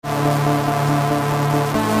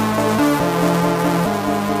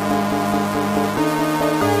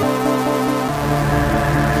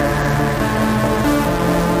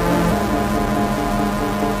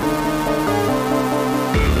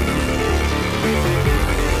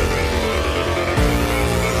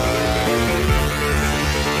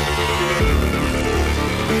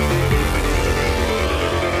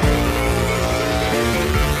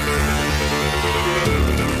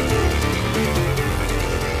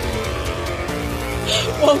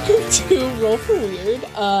Welcome to Roll for Weird.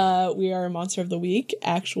 We are a Monster of the Week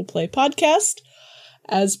actual play podcast,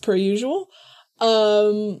 as per usual.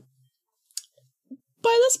 By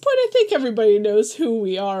this point, I think everybody knows who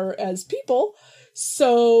we are as people.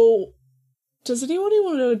 So, does anyone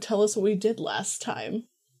want to tell us what we did last time?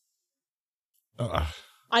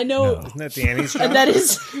 I know. No. Isn't that Danny's job? And that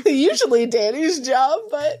is usually Danny's job,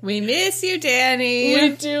 but... We miss you, Danny. We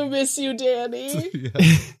do miss you, Danny.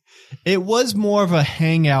 Yeah. It was more of a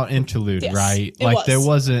hangout interlude, Yes, right? it Like, was. there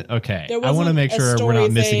wasn't... Okay. There I want to wasn't make a sure we're story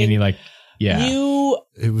not missing thing. any, like... Yeah.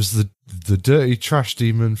 It was the dirty trash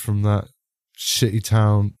demon from that shitty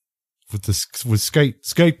town with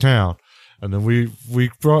Skate Town. And then we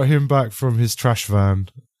brought him back from his trash van.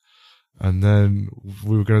 And then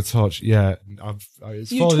we were going to touch... Yeah,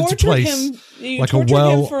 it's fallen into place like a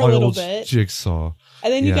well-oiled jigsaw.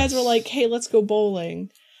 And then you guys were like, hey, let's go bowling.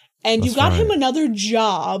 And you got him another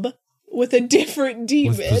job with a different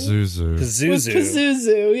demon. With Pazuzu. With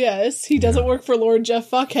Pazuzu, yes. He doesn't work for Lord Jeff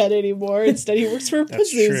Fuckhead anymore. Instead, he works for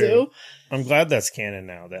Pazuzu. True. I'm glad that's canon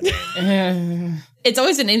now, that name. It's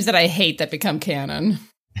always the names that I hate that become canon.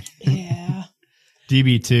 Yeah.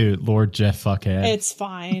 DB2, Lord Jeff Fuckhead. It's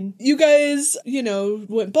fine. You guys,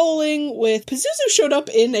 went bowling with... Pazuzu showed up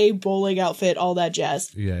in a bowling outfit, all that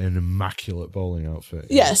jazz. Yeah, an immaculate bowling outfit.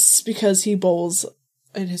 Yes, because he bowls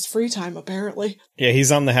in his free time, apparently. Yeah,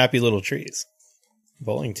 he's on the Happy Little Trees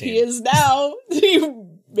bowling team. He is now. He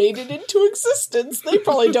made it into existence. They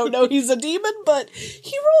probably don't know he's a demon, but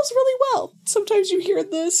he rolls really well. Sometimes you hear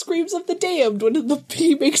the screams of the damned when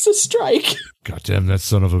he makes a strike. Goddamn, that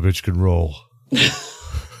son of a bitch can roll.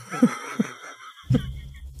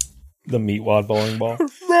 The meatwad bowling ball.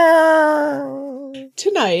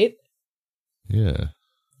 Tonight, yeah,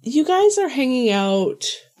 you guys are hanging out,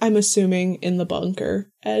 I'm assuming, in the bunker,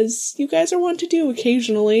 as you guys are wont to do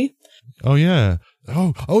occasionally. Oh, yeah.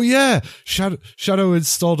 Oh, yeah. Shadow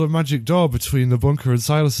installed a magic door between the bunker and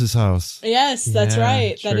Silas's house. Yes, that's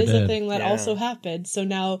right. Sure That is did. a thing that also happened. So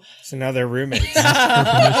now they're roommates.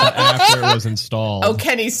 After it was installed. Oh,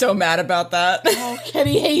 Kenny's so mad about that. Oh,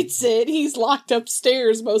 Kenny hates it. He's locked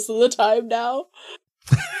upstairs most of the time now.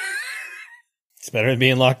 It's better than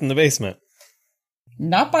being locked in the basement.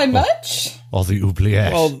 Not by much. Or the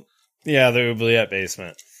oubliette. Well, yeah, the oubliette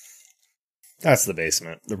basement. That's the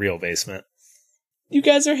basement. The real basement. You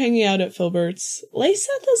guys are hanging out at Filbert's.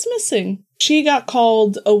 Layseth is missing. She got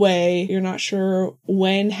called away. You're not sure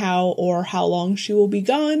when, how, or how long she will be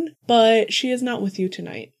gone, but she is not with you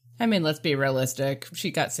tonight. I mean, let's be realistic. She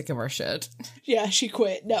got sick of our shit. Yeah, she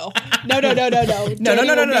quit. No. No. No,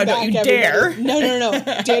 don't you dare. No.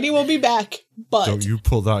 Danny will be back, but... Don't you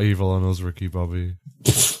put that evil on us, Ricky Bobby.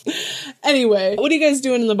 Anyway, what are you guys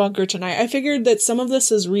doing in the bunker tonight? I figured that some of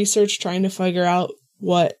this is research trying to figure out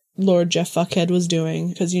what Lord Jeff Fuckhead was doing,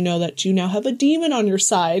 because you know that you now have a demon on your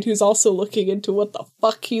side who's also looking into what the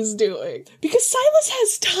fuck he's doing. Because Silas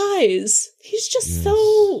has ties. He's just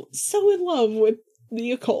so in love with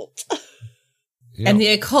the occult. Yep. And the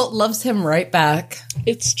occult loves him right back.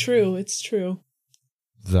 It's true.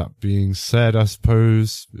 That being said, I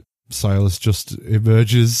suppose Silas just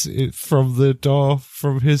emerges from the door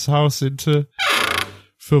from his house into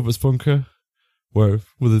Filbert's bunker, where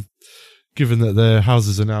given that their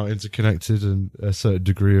houses are now interconnected and a certain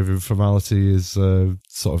degree of informality is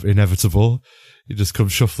sort of inevitable, he just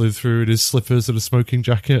comes shuffling through in his slippers and a smoking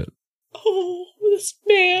jacket. Oh, this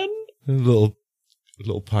man. And a little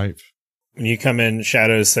pipe. When you come in,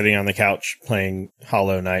 Shadow's sitting on the couch playing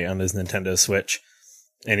Hollow Knight on his Nintendo Switch.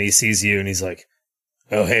 And he sees you and he's like,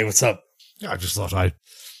 oh, hey, what's up? I just thought I'd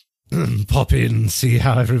pop in and see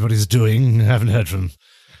how everybody's doing. I haven't heard from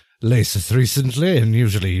Layseth recently, and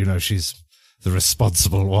usually, she's the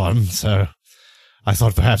responsible one, so I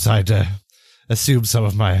thought perhaps I'd assume some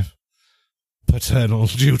of my paternal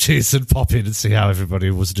duties and pop in and see how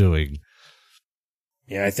everybody was doing.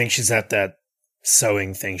 Yeah, I think she's at that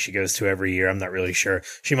sewing thing she goes to every year. I'm not really sure.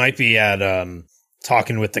 She might be at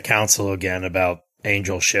talking with the council again about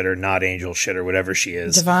angel shit or not angel shit or whatever she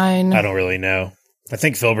is. Divine. I don't really know. I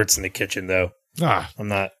think Filbert's in the kitchen, though. I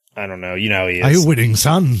don't know. You know how he is. Are you winning,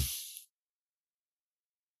 son?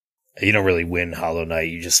 You don't really win Hollow Knight.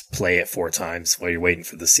 You just play it 4 times while you're waiting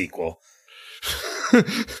for the sequel.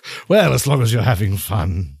 Well, as long as you're having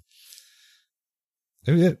fun.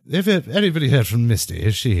 Have anybody heard from Misty?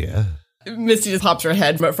 Is she here? Misty just pops her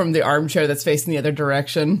head from the armchair that's facing the other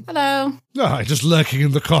direction. Hello. Oh, just lurking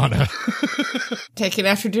in the corner. Taking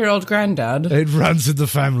after dear old granddad. It runs in the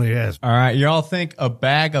family, yes. All right, y'all think a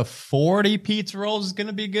bag of 40 pizza rolls is going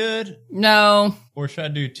to be good? No. Or should I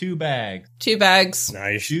do 2 bags? 2 bags. No,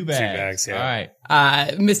 you should 2 bags. yeah. All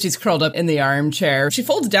right. Misty's curled up in the armchair. She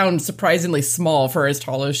folds down surprisingly small for as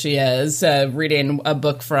tall as she is, reading a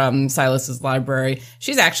book from Silas's library.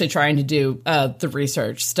 She's actually trying to do the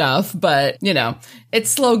research stuff, but, you know,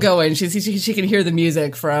 it's slow going. She can hear the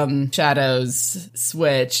music from Shadow's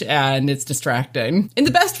Switch, and it's distracting. In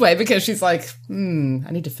the best way, because she's like, I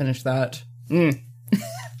need to finish that.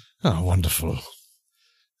 Oh, wonderful.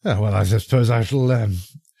 Oh, well, I suppose I shall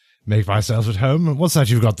make myself at home. What's that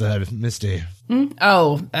you've got there, Misty?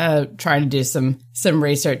 Trying to do some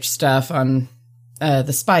research stuff on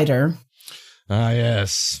the spider. Ah,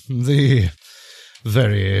 yes. The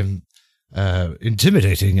very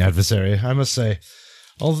intimidating adversary, I must say.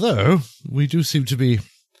 Although, we do seem to be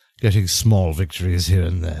getting small victories here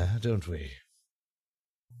and there, don't we?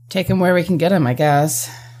 Take him where we can get him, I guess.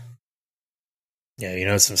 Yeah, you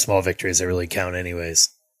know, some small victories that really count anyways.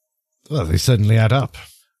 Well, they certainly add up.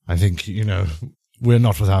 I think, you know, we're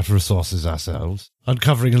not without resources ourselves.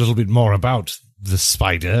 Uncovering a little bit more about the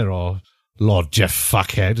spider, or Lord Jeff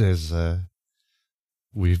Fuckhead, as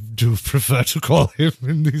we do prefer to call him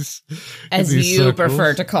in these As in these you circles.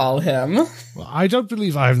 prefer to call him. Well, I don't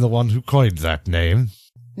believe I'm the one who coined that name.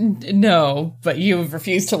 No, but you've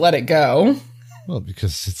refused to let it go. Well,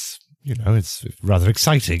 because it's, you know, it's rather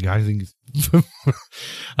exciting. I think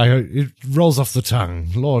it rolls off the tongue.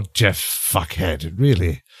 Lord Jeff Fuckhead. It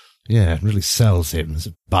really sells him as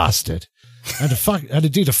a bastard. And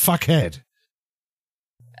indeed a fuckhead.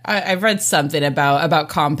 I've read something about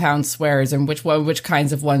compound swears and which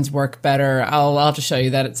kinds of ones work better. I'll have to show you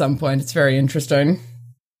that at some point. It's very interesting.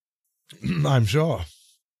 I'm sure.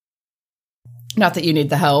 Not that you need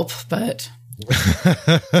the help, but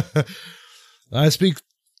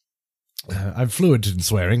I'm fluent in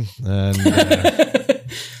swearing, and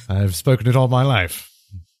I've spoken it all my life.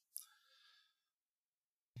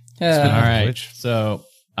 All right. So,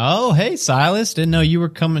 hey, Silas, didn't know you were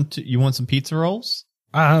coming to. You want some pizza rolls?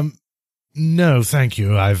 No, thank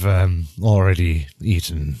you. I've already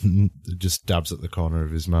eaten. Just dabs at the corner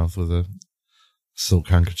of his mouth with a silk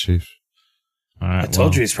handkerchief. All right. I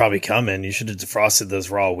told you he's probably coming. You should have defrosted those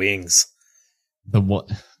raw wings. The what?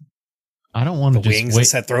 I don't want to The just wings. wait. I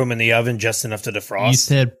said throw them in the oven just enough to defrost. You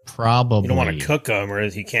said probably. You don't want to cook them or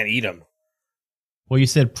he can't eat them. Well, you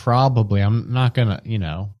said probably. I'm not gonna. You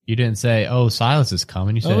didn't say, "Oh, Silas is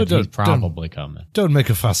coming." You said he's probably coming. Don't make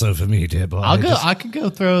a fuss over me, dear boy. I'll go. I can go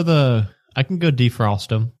throw the. I can go defrost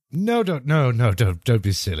them. No, don't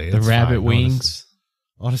be silly. The It's rabbit fine, wings.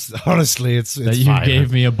 Honestly, it's That you fine.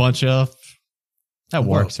 gave me a bunch of. That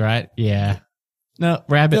works, right? Yeah. No,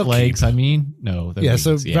 rabbit They'll legs. keep. I mean, no. Yeah, wings,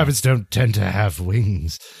 so rabbits don't tend to have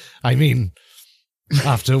wings. I mean,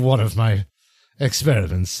 after one of my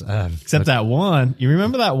experiments. Except that one. You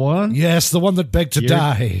remember that one? Yes, the one that begged to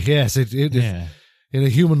die. Yes, Yeah. in a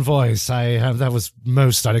human voice. That was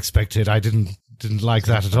most unexpected. I didn't like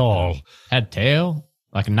that at all. Had tail,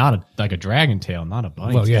 like a dragon tail, not a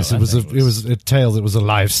bunny. Well, tail. yes, it was a tail that was a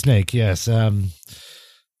live snake. Yes,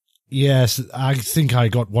 yes. I think I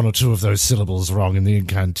got one or two of those syllables wrong in the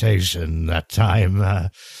incantation that time.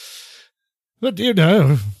 But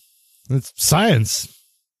it's science.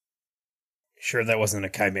 Sure that wasn't a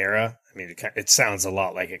chimera? I mean, it sounds a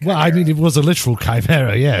lot like a chimera. Well, I mean, it was a literal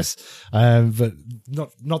chimera, yes, but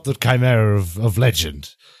not the chimera of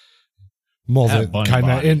legend. More the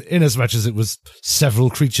chimera, in as much as it was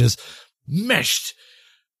several creatures meshed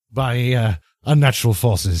by unnatural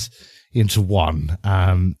forces into one.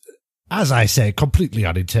 As I say, completely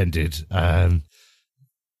unintended.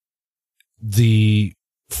 The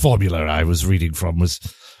formula I was reading from was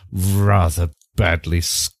rather badly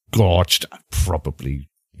scorched, probably,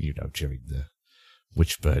 during the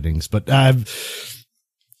witch burnings. But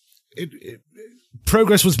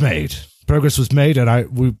progress was made. Progress was made,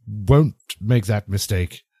 and we won't make that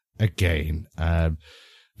mistake again.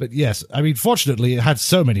 But yes, I mean, fortunately, it had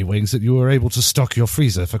so many wings that you were able to stock your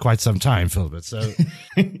freezer for quite some time, Philbert. So,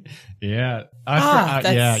 yeah,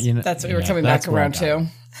 that's what we were coming back around to.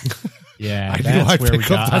 Yeah, I knew I'd pick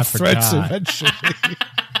up that thread eventually.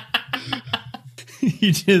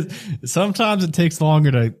 Sometimes it takes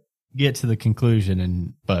longer to get to the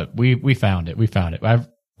conclusion, but we found it. We found it.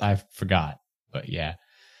 I forgot, but yeah.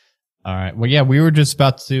 All right. Well, yeah, we were just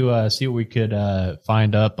about to see what we could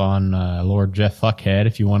find up on Lord Jeff Fuckhead.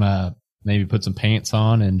 If you want to maybe put some pants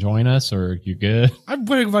on and join us, or you good? I'm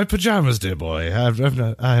wearing my pajamas, dear boy. I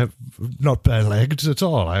have not bare-legged at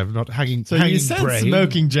all. I am not hanging. So hanging you said brain.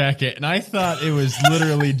 smoking jacket, and I thought it was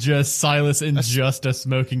literally just Silas in just a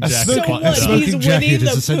smoking jacket. So what, A smoking he's jacket winning is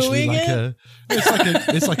the essentially pooing like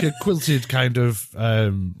it's like a quilted kind of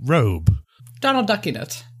robe. Donald ducking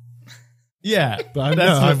it. Yeah, But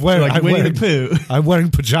that's I'm wearing, like I'm, Winnie wearing, the Pooh. I'm wearing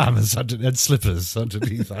pajamas and slippers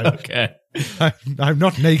underneath. Okay. I'm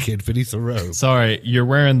not naked beneath a robe. Sorry, you're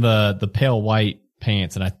wearing the pale white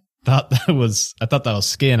pants, and I thought that was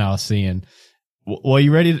skin I was seeing. Well,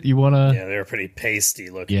 you ready? You want to? Yeah, they're pretty pasty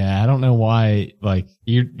looking. Yeah, I don't know why. Like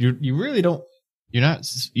you really don't. You're not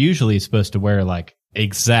usually supposed to wear like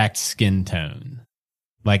exact skin tone,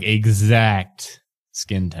 like exact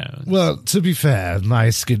skin tone. Well, to be fair, my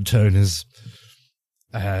skin tone is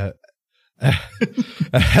a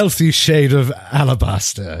healthy shade of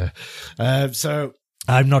alabaster. So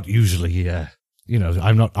I'm not usually,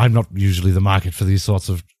 I'm not usually the market for these sorts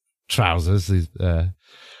of trousers.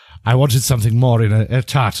 I wanted something more in a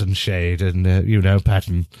tartan shade and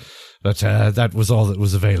pattern, but that was all that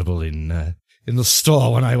was available in the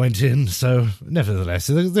store when I went in. So, nevertheless,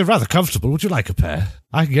 they're rather comfortable. Would you like a pair?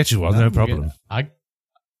 I can get you one, no problem.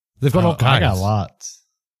 They've got all kinds. I got lots.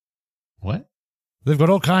 What? They've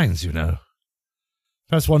got all kinds,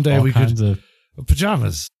 Perhaps one day we could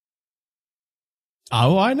pajamas.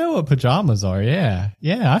 Oh, I know what pajamas are. Yeah,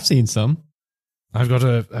 I've seen some. I've got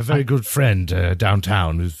a very good friend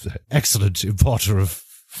downtown who's an excellent importer of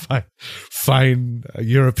fine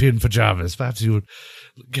European pajamas. Perhaps you would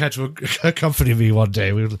get to accompany me one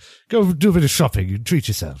day. We'll go do a bit of shopping. You treat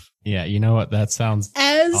yourself. Yeah, you know what? That sounds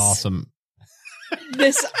As awesome.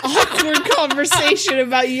 this awkward conversation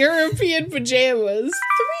about European pajamas,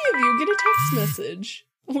 3 of you get a text message.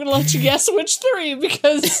 I'm going to let you guess which 3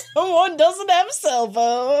 because someone doesn't have a cell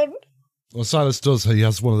phone. Well, Silas does. He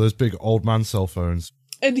has one of those big old man cell phones.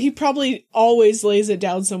 And he probably always lays it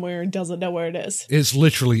down somewhere and doesn't know where it is. It's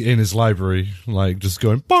literally in his library, like just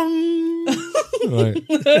going bong, like,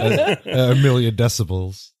 at 1,000,000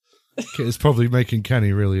 decibels. It's probably making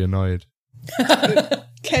Kenny really annoyed.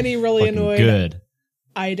 Kenny really Fucking annoyed. Good.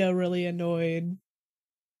 Ida really annoyed.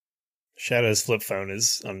 Shadow's flip phone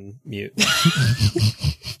is on mute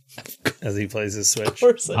as he plays his Switch. Of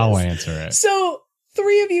course it I'll is. answer it. So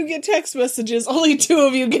 3 of you get text messages, only 2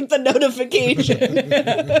 of you get the notification.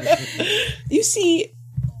 You see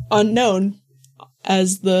unknown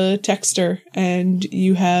as the texter, and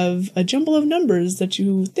you have a jumble of numbers that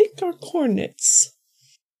you think are coordinates.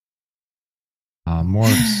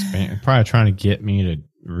 Probably trying to get me to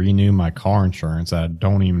renew my car insurance I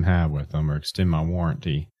don't even have with them or extend my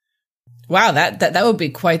warranty. Wow, that would be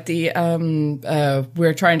quite the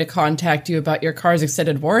we're trying to contact you about your car's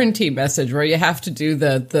extended warranty message where you have to do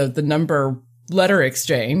the number letter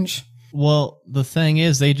exchange. Well, the thing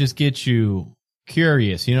is, they just get you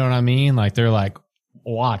curious. You know what I mean? Like they're like,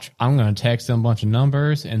 watch, I'm going to text them a bunch of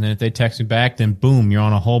numbers. And then if they text me back, then boom, you're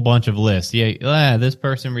on a whole bunch of lists. Yeah, this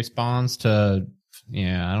person responds to,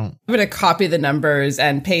 I'm going to copy the numbers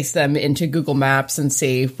and paste them into Google Maps and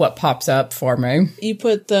see what pops up for me. You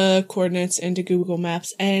put the coordinates into Google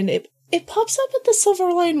Maps, and it pops up at the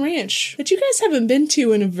Silverline Ranch that you guys haven't been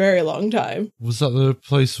to in a very long time. Was that the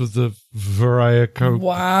place with the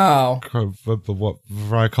Wow. What?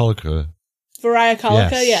 Variacolica?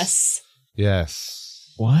 Variacolica, yes.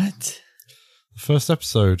 Yes. What? The first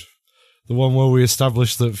episode. The one where we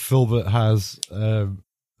established that Filbert has a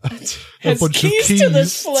bunch of keys to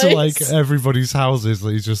this place. to like everybody's houses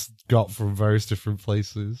that he's just got from various different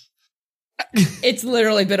places. It's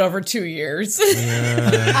literally been over 2 years.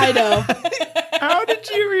 Yeah. I know. How did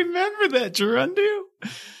you remember that, Gerundu?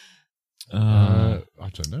 I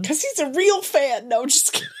don't know. Because he's a real fan. No,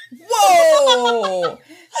 just kidding. Whoa!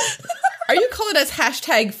 Are you calling us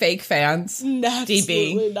hashtag fake fans?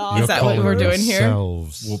 Absolutely not. Is that what we're doing here?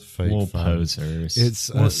 We're posers. It's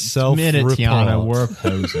a self-report. Tiana, we're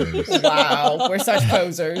posers. Wow, we're such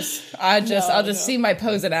posers. I'll just see my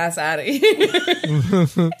posing ass out of here.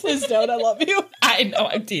 Please don't. I love you. I know,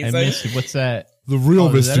 I'm Hey, teasing. Misty, what's that? The real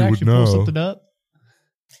Does that Misty would actually pull know. something up?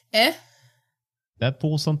 That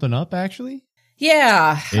pulls something up, actually?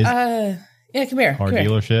 Yeah. Yeah, come here. Car come here.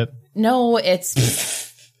 dealership? No,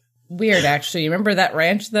 it's weird, actually. You remember that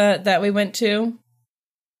ranch that we went to?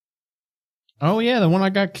 Oh, yeah, the one I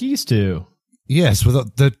got keys to. Yes,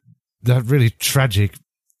 with that really tragic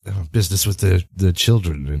business with the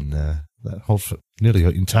children and that whole nearly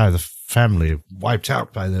entire family wiped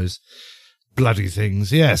out by those bloody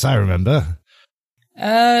things. Yes, I remember.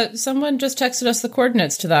 Someone just texted us the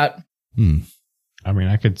coordinates to that. I mean,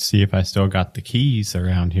 I could see if I still got the keys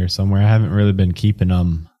around here somewhere. I haven't really been keeping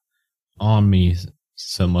them on me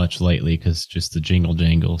so much lately because just the jingle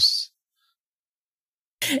jangles.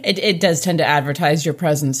 It does tend to advertise your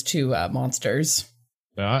presence to monsters.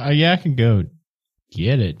 Yeah, I can go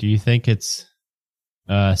get it. Do you think it's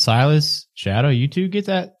Silas, Shadow, you two get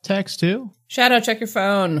that text too? Shadow, check your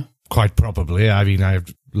phone. quite probably. I mean,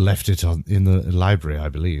 I've left it in the library, I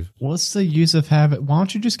believe. What's the use of having... Why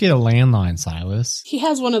don't you just get a landline, Silas? He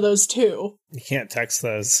has one of those too. You can't text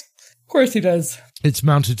those. Of course he does. It's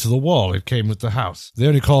mounted to the wall. It came with the house. The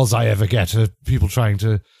only calls I ever get are people trying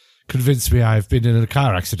to convince me I've been in a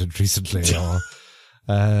car accident recently, or,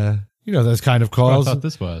 those kind of I calls. thought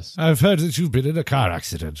this was. I've heard that you've been in a car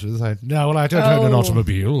accident. It's like, no, well, I don't own an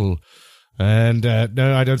automobile. And,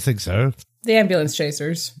 no, I don't think so. The ambulance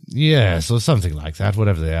chasers. Yes, or something like that,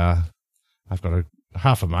 whatever they are. I've got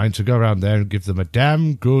half a mind to go around there and give them a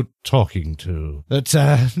damn good talking to. But,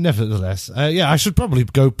 nevertheless, I should probably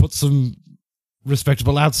go put some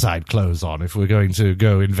respectable outside clothes on if we're going to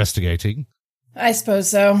go investigating. I suppose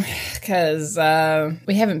so, because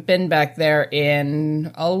we haven't been back there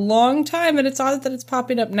in a long time, and it's odd that it's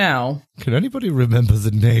popping up now. Can anybody remember the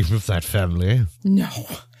name of that family? No.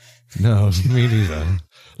 No, me neither.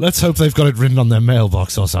 Let's hope they've got it written on their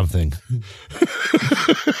mailbox or something.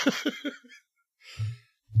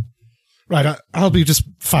 Right, I'll be just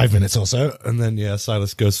 5 minutes or so, and then,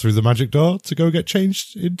 Silas goes through the magic door to go get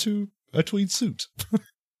changed into a tweed suit.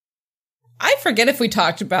 I forget if we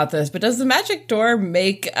talked about this, but does the magic door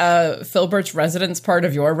make Filbert's residence part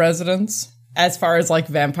of your residence, as far as, like,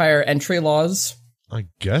 vampire entry laws? I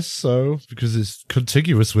guess so, because it's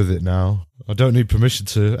contiguous with it now. I don't need permission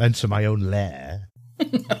to enter my own lair.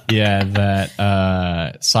 Yeah,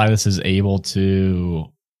 that Silas is able to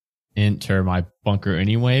enter my bunker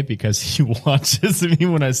anyway because he watches me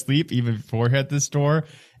when I sleep, even before he had this door.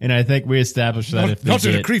 And I think we established that if they not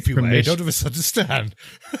in a get creepy way, permission- don't misunderstand.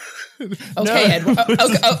 Okay, Edward.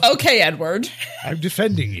 Okay, Edward. I'm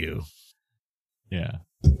defending you. Yeah.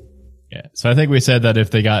 Yeah. So I think we said that if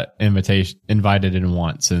they got invited in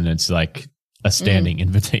once, and it's like a standing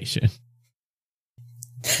invitation.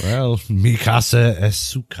 Well, mi casa es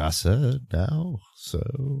su casa now,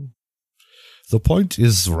 so the point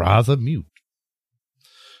is rather moot,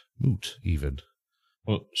 even.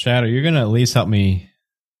 Well, Shadow, you're going to at least help me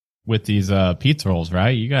with these pizza rolls,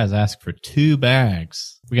 right? You guys asked for 2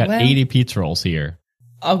 bags. We got 80 pizza rolls here.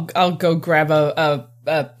 I'll go grab a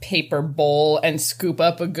paper bowl and scoop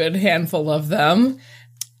up a good handful of them.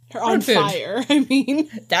 They're on fire, I mean.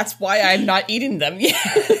 That's why I'm not eating them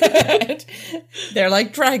yet. They're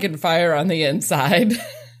like dragon fire on the inside.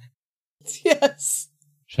 Yes.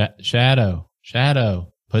 Shadow,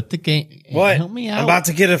 put the game... What? Help me out. I'm about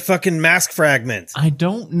to get a fucking mask fragment. I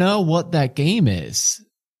don't know what that game is.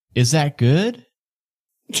 Is that good?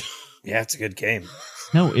 Yeah, it's a good game.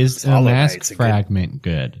 No, is a mask fragment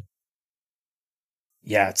good?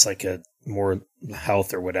 Yeah, it's like a more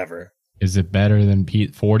health or whatever. Is it better than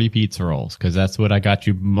 40 pizza rolls? Because that's what I got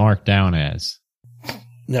you marked down as.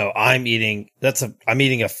 No, I'm eating like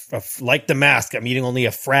the mask. I'm eating only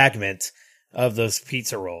a fragment of those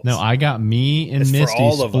pizza rolls. No, I got me and It's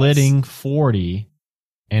Misty splitting 40,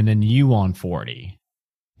 and then you on 40.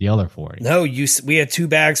 The other 40. No, we had 2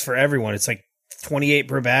 bags for everyone. It's like 28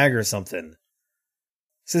 per bag or something.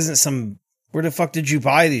 This isn't some... Where the fuck did you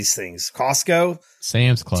buy these things? Costco?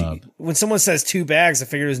 Sam's Club. When someone says 2 bags, I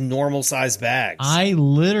figure it was normal size bags. I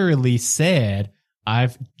literally said,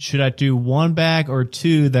 should I do 1 bag or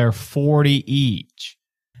 2? They're 40 each.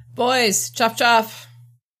 Boys, chop chop.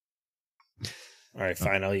 All right,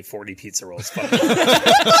 fine. I'll eat 40 pizza rolls. Fuck.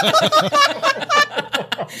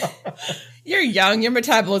 You're young. Your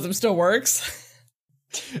metabolism still works.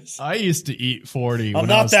 I used to eat 40. I'm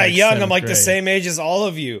not that young. I'm like the same age as all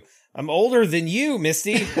of you. I'm older than you,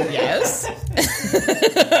 Misty. Yes.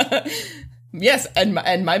 Yes, and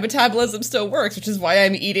my metabolism still works, which is why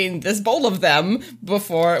I'm eating this bowl of them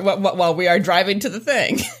while we are driving to the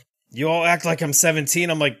thing. You all act like I'm 17.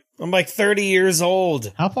 I'm like 30 years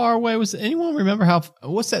old. How far away was anyone remember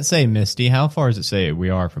what's that say, Misty? How far does it say we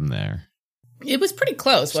are from there? It was pretty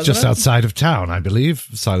close, wasn't Just it? outside of town, I believe,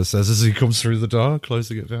 Silas says as he comes through the door,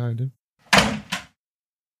 closing it behind him.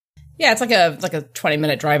 Yeah, it's like a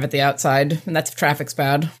 20-minute drive at the outside, and that's if traffic's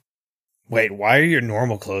bad. Wait, why are your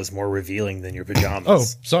normal clothes more revealing than your pajamas? Oh,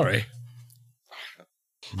 sorry.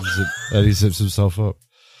 And he zips himself up.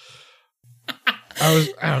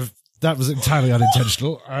 That was entirely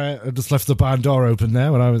unintentional. I just left the barn door open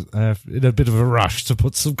there when I was in a bit of a rush to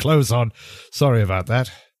put some clothes on. Sorry about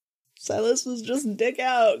that. Silas was just dick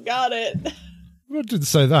out. Got it. I didn't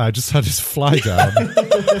say that. I just had his fly down.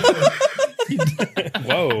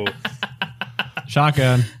 Whoa.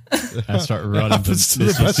 Shotgun. I start running to Happens to the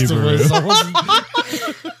best of Subaru. us.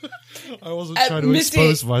 I wasn't trying to Misty-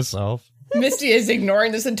 expose myself. Misty is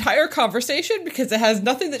ignoring this entire conversation because it has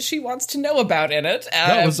nothing that she wants to know about in it.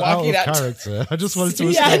 That was out of character. I just wanted to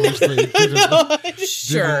establish that you didn't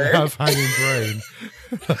Sure. have hanging brain.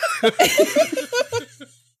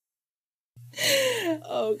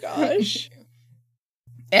 Oh, gosh.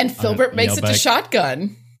 And Filbert makes yell it to back.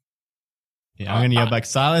 shotgun. Yeah, I'm gonna yell back,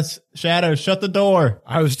 Silas, Shadow, shut the door.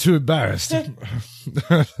 I was too embarrassed.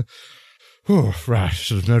 Oh, right.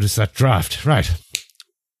 Should have noticed that draft. Right.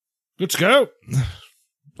 Let's go.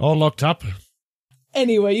 All locked up.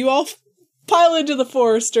 Anyway, you all pile into the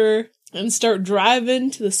Forester and start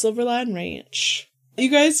driving to the Silverline Ranch. You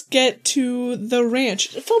guys get to the ranch.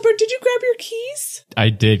 Filbert, did you grab your keys? I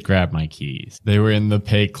did grab my keys. They were in the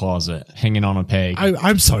peg closet, hanging on a peg.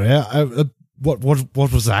 I'm sorry. What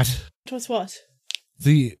was that? What's what?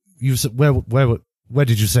 You said where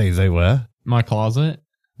did you say they were? My closet?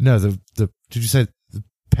 No, the did you say the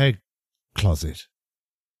peg closet?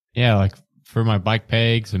 Yeah, like for my bike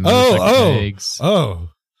pegs and motorcycle pegs. Oh,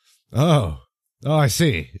 I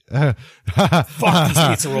see. Fuck, these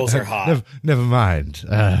pizza rolls are hot. Never mind.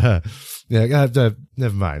 Never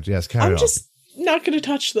mind. Yes, carry on. I'm just not going to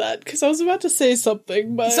touch that because I was about to say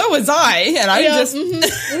something, but So was I, and I just...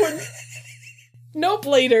 Nope,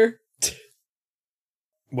 later.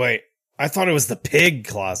 Wait, I thought it was the pig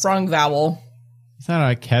closet. Wrong vowel. Is that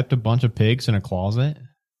I kept a bunch of pigs in a closet?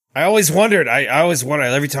 I always wondered. I always wondered.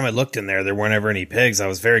 Every time I looked in there weren't ever any pigs. I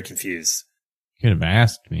was very confused. You could have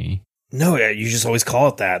asked me. No, you just always call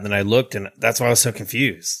it that. And then I looked, and that's why I was so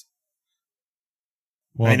confused.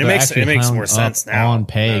 Well, I mean, it makes more sense now. On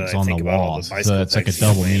pegs now that I on think the about all walls, the bicycle so it's like a pegs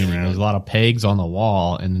double laying meaning. around. There's a lot of pegs on the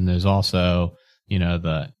wall, and then there's also,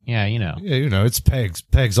 it's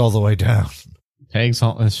pegs all the way down. pegs.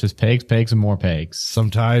 It's just pegs, and more pegs.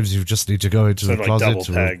 Sometimes you just need to go into Sort the of like closet double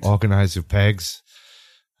to pegged. organize your pegs,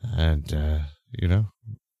 and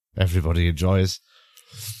everybody enjoys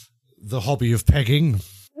the hobby of pegging.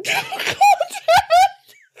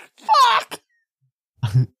 Fuck!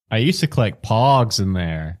 I used to collect Pogs in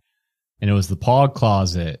there, and it was the Pog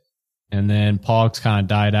closet. And then Pogs kind of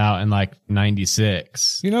died out in like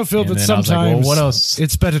 96. Phil, And but then I was like, sometimes what else?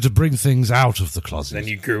 it's better to bring things out of the closet. Then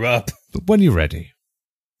you grew up. But when you're ready.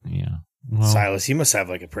 Yeah. Well, Silas, you must have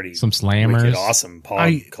like a pretty some slammers. wicked, awesome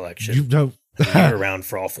Pog collection. You know, You were around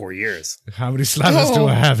for all 4 years. how many slammers do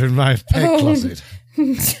I have in my peg closet?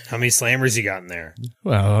 How many slammers you got in there?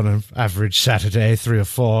 Well, on an average Saturday, 3 or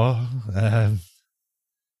 4.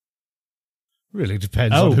 Really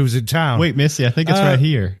depends on who's in town. Wait, Missy, I think it's right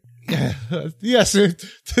here. Yes, the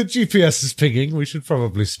GPS is pinging. We should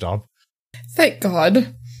probably stop. Thank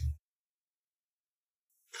God.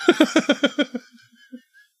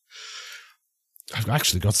 I've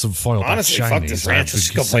actually got some foil Honestly, back fuck shinies. this ranch. I've Let's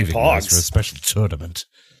been go play saving those Pogs. for a special tournament.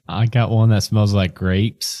 I got one that smells like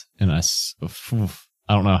grapes, and I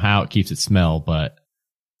don't know how it keeps its smell, but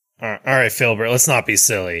All right, Filbert, let's not be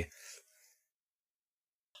silly.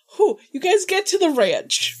 Whew, you guys get to the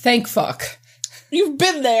ranch. Thank fuck. You've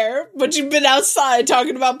been there, but you've been outside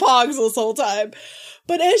talking about Pogs this whole time.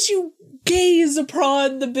 But as you gaze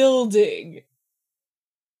upon the building...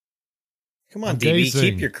 Come on, I'm DB, gazing.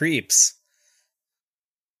 keep your creeps.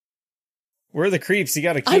 We're the creeps. You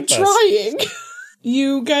got to keep I'm us. trying.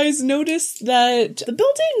 You guys notice that the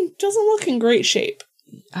building doesn't look in great shape.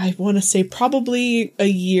 I want to say probably a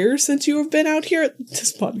year since you have been out here.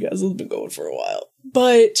 This podcast has been going for a while.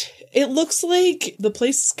 But it looks like the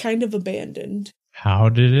place is kind of abandoned. how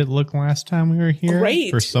did it look last time we were here?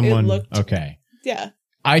 Great. For someone, It looked- okay. Yeah.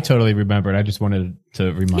 I totally remembered. I just wanted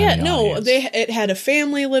to remind Yeah, the no, audience. it had a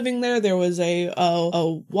family living there. There was a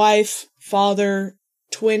wife, father,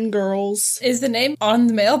 twin girls. Is the name on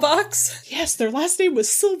the mailbox? Yes, their last name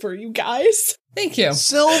was Silver, you guys. Thank you.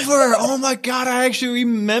 Silver! Oh my god, I actually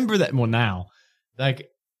remember that. Well, now. Like,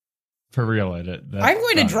 for real. I'm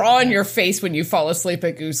going to draw on your face when you fall asleep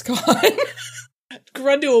at GooseCon.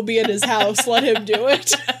 Grundy will be at his house. Let him do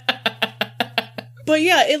it. But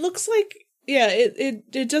yeah, it looks like,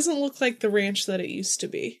 it doesn't look like the ranch that it used to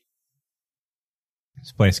be.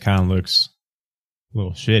 This place kind of looks a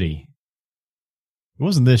little shitty. It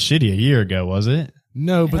wasn't this shitty a year ago, was it?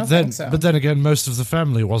 No, don't but think so. then again, most of the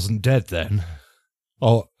family wasn't dead then.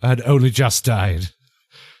 Or had only just died.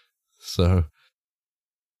 So,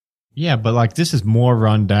 Yeah, but like this is more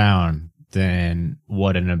run down than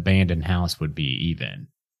what an abandoned house would be even.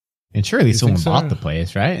 And surely You someone think so? bought the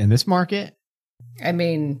place, right? In this market? I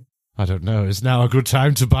mean, I don't know. Is now a good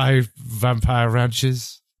time to buy vampire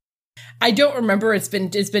ranches? I don't remember. It's been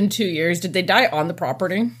 2 years. Did they die on the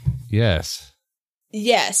property? Yes.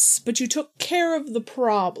 Yes, but you took care of the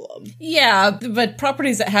problem. Yeah, but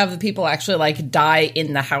properties that have the people actually like die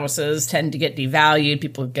in the houses tend to get devalued.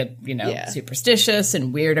 People get, Yeah. superstitious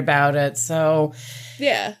and weird about it. So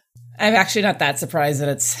Yeah. I'm actually not that surprised that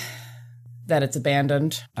that it's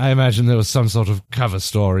abandoned. I imagine there was some sort of cover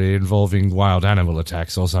story involving wild animal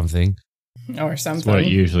attacks or something. Or something. That's what it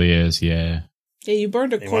usually is, yeah. Yeah, you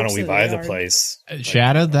burned a Hey, corpse. why don't we in buy the yard. place?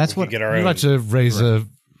 Shadow, that's We what... could get our I'd own. like to raise a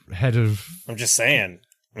head of I'm just saying.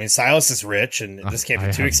 I mean, Silas is rich, and this can't be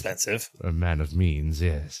I too am. expensive. a man of means,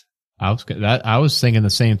 yes. I was thinking the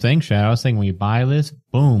same thing, Shadow. I was thinking when you buy this,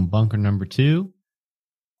 boom, bunker number 2.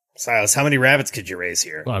 Silas, how many rabbits could you raise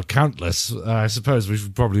here? Well, countless. I suppose we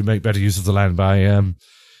should probably make better use of the land by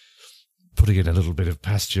putting in a little bit of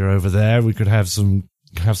pasture over there. We could have some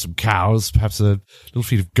cows, perhaps a little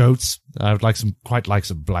feed of goats. I would quite like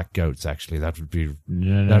some black goats, actually. That would be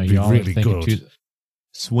that'd be y'all are really thinking good.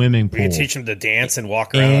 Swimming We pool. could teach them to dance and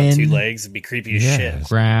walk around on 2 In- legs. It'd be creepy as Yes. shit.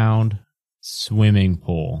 Ground swimming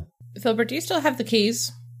pool. Filbert, do you still have the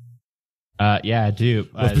keys? Yeah, I do.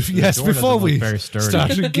 Well, The yes, door before doesn't look we very sturdy.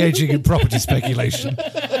 start engaging in property speculation,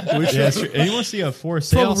 Anyone see a for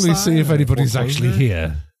sale probably see sign if or anybody's foreclosure? actually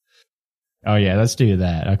here. Oh yeah, let's do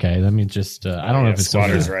that. Okay, let me just. I don't know if it's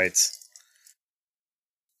squatters' over. rights.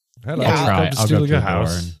 Hello, Yeah. I'll try. welcome it. to I'll go stealing to a the door.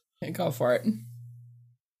 house. And, Go for it.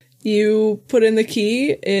 You put in the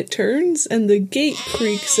key, it turns, and the gate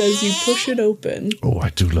creaks as you push it open. Oh, I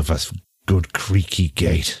do love a good creaky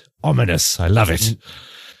gate. Ominous. I love it.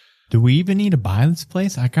 do we even need to buy this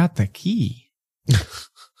place? I got the key.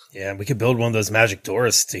 Yeah, we could build one of those magic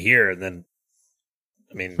doors to here, and then,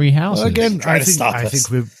 I mean, Free houses. Well, again, Try I to think, stop I us.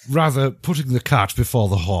 think we're rather putting the cart before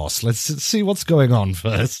the horse. Let's see what's going on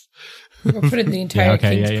first. We're putting the entire Yeah,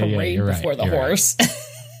 okay, King's yeah, Parade you're right, before the you're right. horse.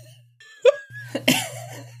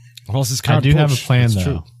 Horses I can't do have a push. plan It's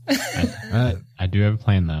though. true. I do have a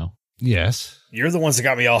plan though. Yes. you're the ones that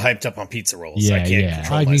got me all hyped up on pizza rolls. Yeah, I can't yeah.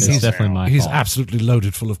 control I mean, myself he's definitely now. my He's fault. absolutely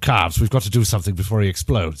loaded full of carbs. We've got to do something before he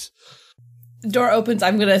explodes. Door opens.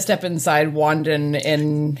 I'm going to step inside, wand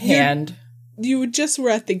in hand. You just were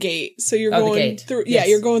at the gate, so you're Oh, the going gate. through. Yeah, Yes.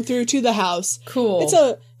 you're going through to the house. Cool.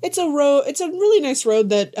 It's a road. It's a really nice road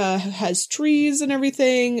that has trees and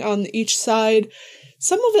everything on each side.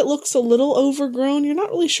 Some of it looks a little overgrown. You're not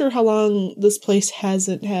really sure how long this place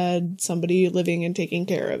hasn't had somebody living and taking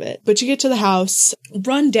care of it. But you get to the house,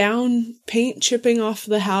 run down, paint chipping off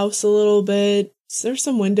the house a little bit. There's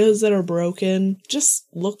some windows that are broken. Just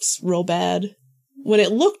looks real bad. When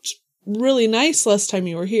it looked really nice last time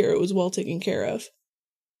you were here, it was well taken care of.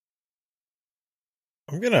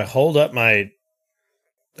 I'm gonna hold up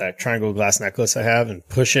that triangle glass necklace I have and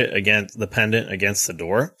push it against the pendant against the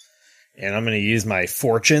door. And I'm going to use my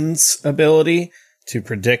fortunes ability to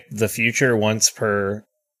predict the future once per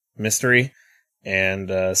mystery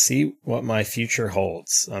and see what my future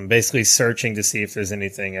holds. I'm basically searching to see if there's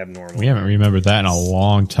anything abnormal. We haven't remembered that in a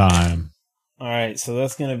long time. All right, so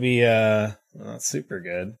that's going to be not super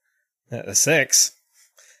good. A 6.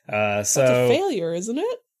 That's a failure, isn't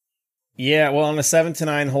it? Yeah, well, on a 7 to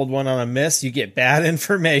 9, hold 1 on a miss. You get bad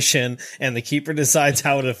information, and the keeper decides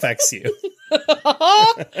how it affects you.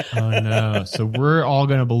 Oh no! So we're all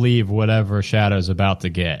going to believe whatever Shadow's about to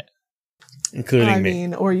get. Including I me.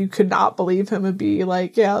 mean, or you could not believe him and be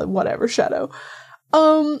like, yeah, whatever, Shadow.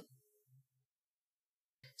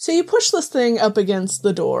 So you push this thing up against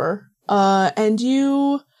the door, and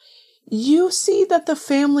you see that the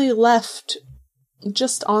family left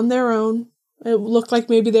just on their own. It looked like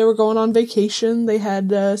maybe they were going on vacation. They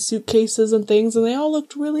had suitcases and things, and they all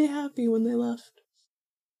looked really happy when they left.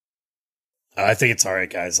 I think it's all right,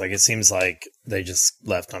 guys. Like, it seems like they just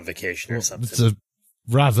left on vacation or something. It's a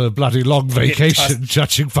rather bloody long getting vacation,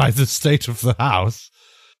 judging by the state of the house.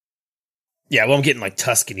 Yeah, well, I'm getting like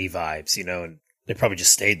Tuscany vibes, and they probably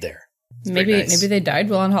just stayed there. It's maybe very nice. maybe they died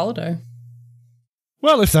while on holiday.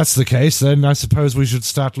 Well, if that's the case, then I suppose we should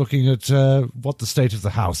start looking at what the state of the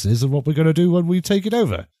house is and what we're going to do when we take it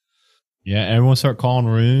over. Yeah, everyone start calling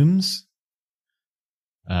rooms.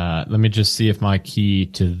 Let me just see if my key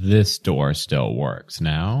to this door still works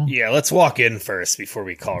now. Yeah, let's walk in first before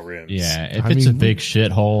we call rooms. Yeah, if I it's a mean, big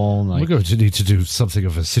shithole, We're like going to need to do something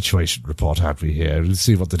of a situation report, aren't we, here? And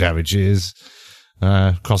see what the damage is,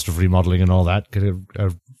 cost of remodeling and all that. Get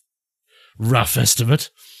a rough estimate.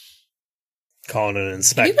 Calling an Have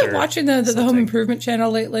inspector. you been watching the Home something. Improvement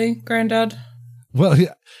channel lately, Granddad? Well,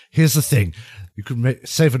 here's the thing. You could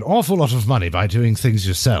save an awful lot of money by doing things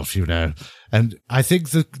yourself, And I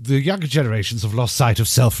think the younger generations have lost sight of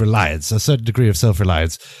self-reliance, a certain degree of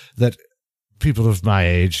self-reliance that people of my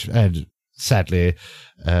age, and sadly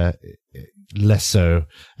less so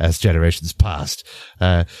as generations past,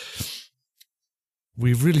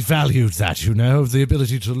 we've really valued that, the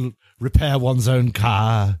ability to repair one's own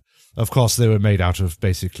car, Of course, they were made out of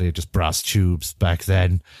basically just brass tubes back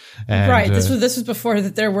then. And, right. This was before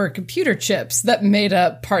that there were computer chips that made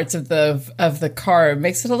up parts of the car. It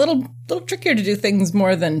makes it a little trickier to do things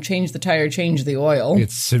more than change the tire, change the oil.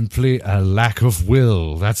 It's simply a lack of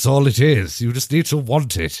will. That's all it is. You just need to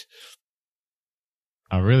want it.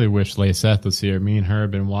 I really wish Layseth was here. Me and her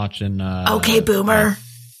have been watching. Okay, Boomer.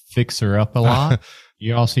 Fix Her Up a lot.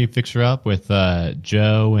 You all see Fix Her Up with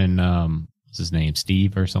Joe and what's his name,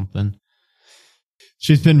 Steve or something.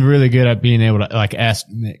 She's been really good at being able to like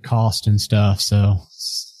estimate cost and stuff. So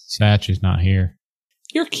sad she's not here.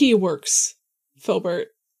 Your key works, Filbert.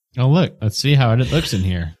 Oh look, let's see how it looks in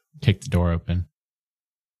here. Kick the door open.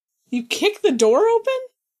 You kick the door open?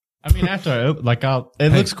 I mean, after I open, like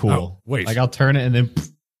it looks cool. Oh, wait, like I'll turn it and then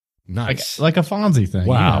nice, like a Fonzie thing.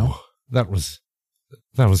 Wow, you know? that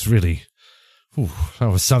was really. Ooh, that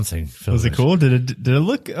was something. Was it cool? Did it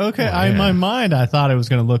look okay? Oh, yeah. In my mind, I thought it was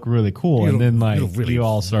going to look really cool, and then you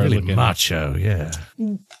all started really looking macho. Yeah,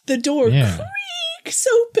 the door creaks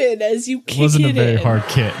open as you kick it. Wasn't a very hard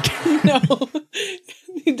kick. No,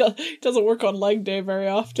 he doesn't work on leg day very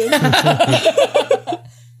often.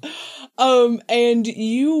 And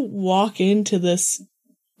you walk into this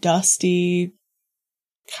dusty,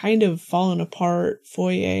 kind of fallen apart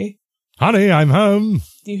foyer. Honey, I'm home.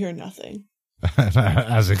 You hear nothing.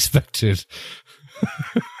 As expected.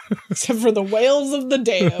 Except for the wails of the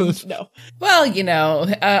damned. No. Well,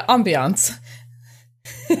 ambiance.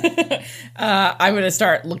 I'm going to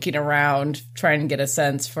start looking around, trying to get a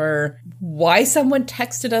sense for why someone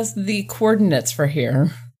texted us the coordinates for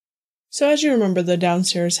here. So as you remember, the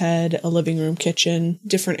downstairs had a living room, kitchen,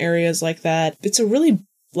 different areas like that. It's a really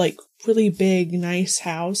big, nice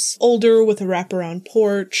house. Older with a wraparound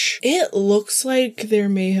porch. It looks like there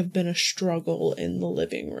may have been a struggle in the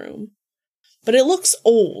living room. But it looks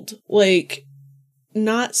old. Like,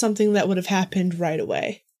 not something that would have happened right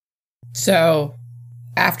away. So,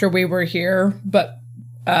 after we were here, but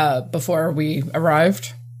before we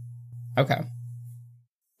arrived? Okay.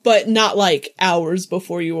 But not like hours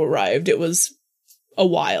before you arrived. It was a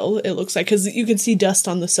while, it looks like. Because you can see dust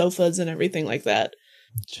on the sofas and everything like that.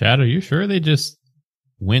 Chad, are you sure they just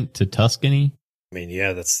went to Tuscany? I mean,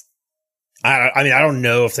 yeah, I don't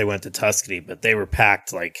know if they went to Tuscany, but they were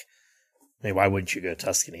packed like, I mean, why wouldn't you go to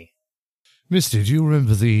Tuscany? Misty, do you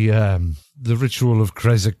remember the ritual of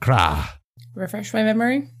Krezakra? Refresh my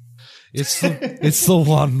memory. It's the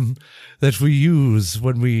one that we use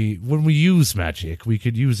when we use magic. We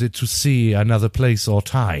could use it to see another place or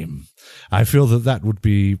time. I feel that would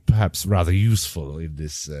be perhaps rather useful in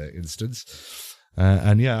this instance.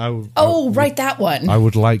 And yeah, right, that one. I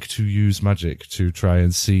would like to use magic to try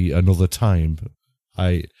and see another time.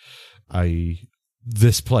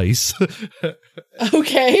 This place.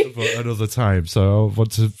 Okay. Another time. So I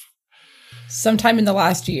want to. Sometime in the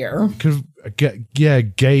last year.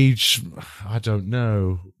 Gauge. I don't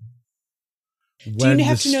know. Do you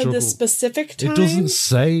have to know the specific time? It doesn't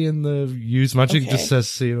say in the use magic. It just says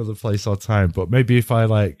see another place or time. But maybe if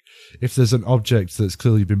if there's an object that's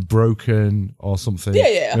clearly been broken or something,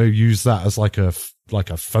 maybe use that as like a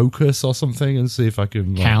focus or something and see if I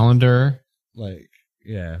can calendar.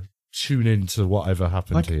 Tune into whatever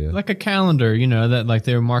happened here. Like a calendar, that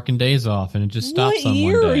they were marking days off and it just stops on one day.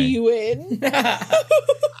 What year are you in?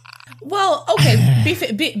 Well, okay.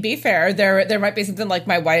 Be fair. There might be something like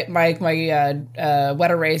my wet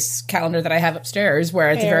erase calendar that I have upstairs, where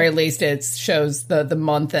at the very least it shows the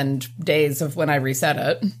month and days of when I reset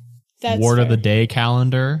it. That's Word fair. of the day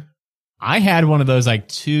calendar. I had one of those like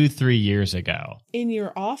 2-3 years ago. In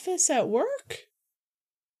your office at work?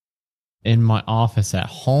 In my office at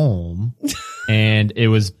home, and it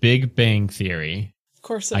was Big Bang Theory. Of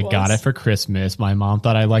course I got it for Christmas. My mom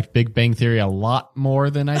thought I liked Big Bang Theory a lot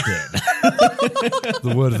more than I did.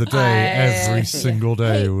 The word of the day every single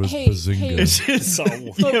day was bazinga. It's just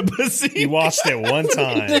bazinga. You watched it one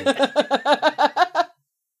time.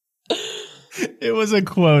 It was a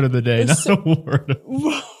quote of the day, not a word.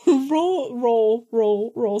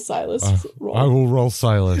 Roll, Silas. Roll. I will roll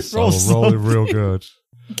Silas. I will roll it real good.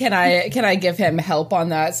 Can I give him help on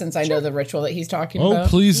that since I know the ritual that he's talking about? Oh,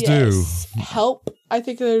 please do. Help. I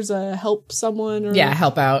think there's a help someone. Or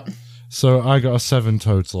help out. So I got a 7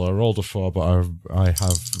 total. I rolled a 4, but I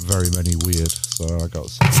have very many weird, so I got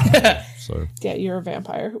 7. So yeah, you're a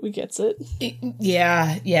vampire. We gets it.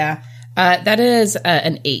 Yeah. That is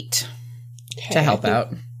an 8 to help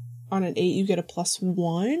out. On an 8, you get a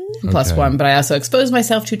 +1. +1, but I also expose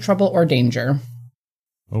myself to trouble or danger.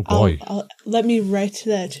 Oh boy. Let me write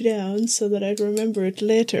that down so that I remember it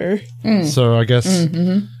later. So I guess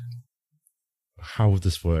how would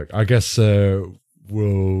this work? I guess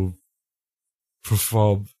we'll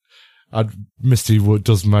perform. And Misty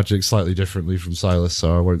does magic slightly differently from Silas,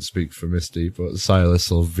 so I won't speak for Misty, but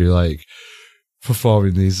Silas will be like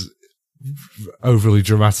performing these overly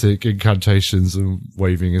dramatic incantations and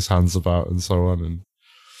waving his hands about and so on, and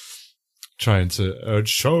trying to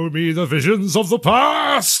show me the visions of the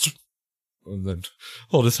past, and then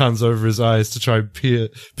hold his hands over his eyes to try and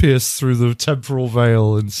pierce through the temporal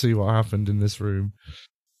veil and see what happened in this room.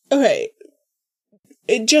 Okay.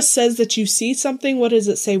 It just says that you see something. What does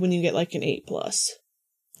it say when you get like an 8+?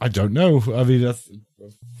 I don't know. I mean,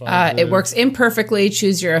 it works imperfectly.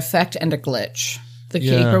 Choose your effect and a glitch. The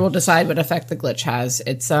keeper will decide what effect the glitch has.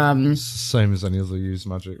 It's the same as any other use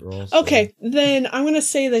magic roll. So. Okay, then I'm gonna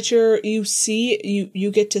say that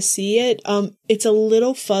you get to see it. It's a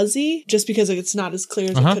little fuzzy just because it's not as clear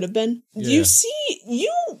as it could have been. Yeah.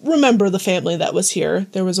 You remember the family that was here.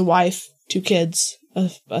 There was a wife, 2 kids, a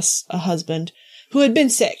husband who had been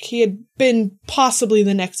sick. He had been possibly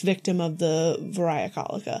the next victim of the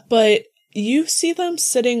variacolica. But you see them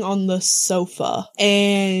sitting on the sofa,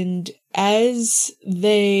 and as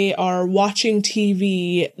they are watching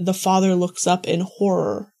TV, the father looks up in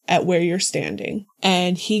horror at where you're standing.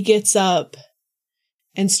 And he gets up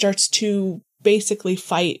and starts to basically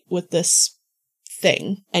fight with this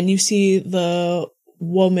thing. And you see the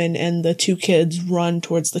woman and the 2 kids run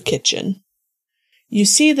towards the kitchen. You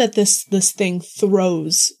see that this thing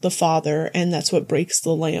throws the father, and that's what breaks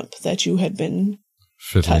the lamp that you had been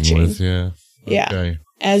fiddling touching. with, yeah. Yeah. Okay.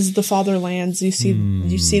 As the father lands, you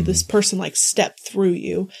see this person like step through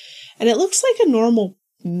you, and it looks like a normal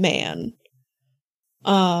man.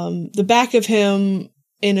 The back of him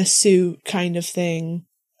in a suit kind of thing,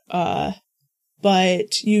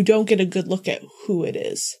 but you don't get a good look at who it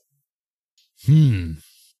is.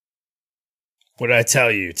 What did I tell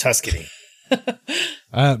you, Tuscany?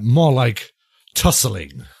 More like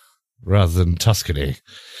tussling rather than Tuscany.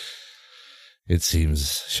 It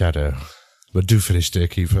seems, Shadow. But do finish, dear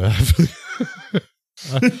keeper. I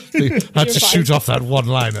had to shoot off that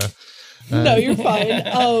one-liner. No, you're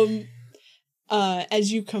fine.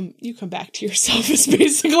 As you come back to yourself is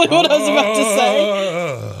basically what I was about to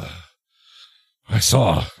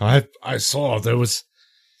say. I saw there was,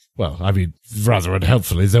 well, I mean, rather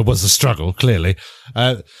unhelpfully, there was a struggle, clearly.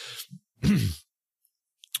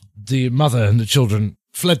 The mother and the children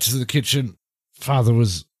fled to the kitchen. Father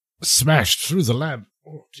was smashed through the lamp.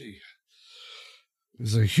 Oh, gee. It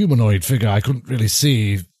was a humanoid figure. I couldn't really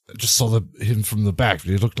see. I just saw him from the back,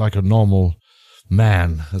 but he looked like a normal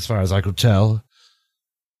man, as far as I could tell.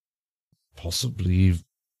 Possibly,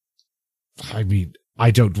 I mean,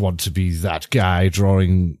 I don't want to be that guy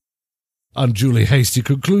drawing unduly hasty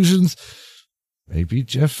conclusions. Maybe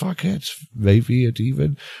Jeff Fuckett. Maybe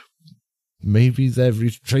they're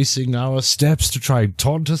retracing our steps to try and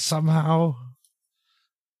taunt us somehow.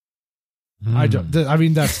 I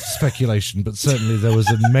mean, that's speculation, but certainly there was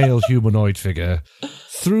a male humanoid figure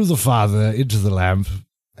threw the father into the lamp,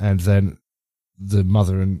 and then the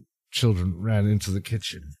mother and children ran into the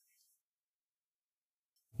kitchen.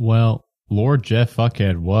 Well, Lord Jeff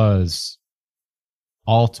Fuckhead was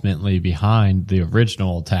ultimately behind the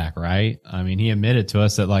original attack, right? I mean, he admitted to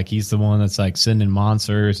us that, like, he's the one that's, like, sending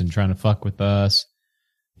monsters and trying to fuck with us.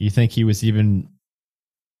 You think he was even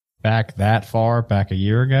back that far, back a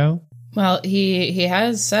year ago? Well, he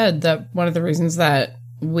has said that one of the reasons that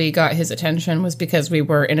we got his attention was because we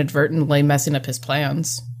were inadvertently messing up his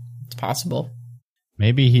plans. It's possible.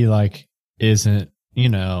 Maybe he, like, isn't,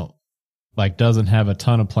 like, doesn't have a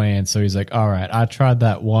ton of plans, so he's like, all right, I tried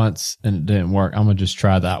that once and it didn't work. I'm going to just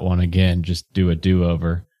try that one again, just do a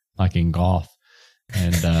do-over, like in golf.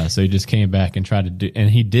 And so he just came back and tried to do, and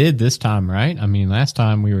he did this time, right? I mean, last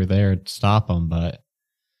time we were there to stop him, but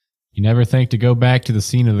you never think to go back to the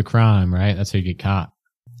scene of the crime, right? That's how you get caught.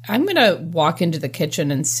 I'm going to walk into the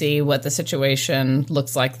kitchen and see what the situation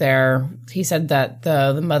looks like there. He said that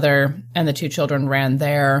the mother and the 2 children ran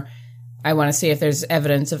there. I want to see if there's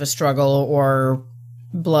evidence of a struggle or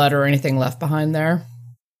blood or anything left behind there.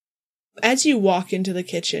 As you walk into the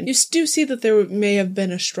kitchen, you do see that there may have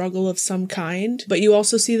been a struggle of some kind, but you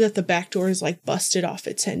also see that the back door is, like, busted off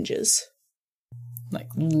its hinges. Like,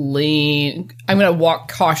 I'm going to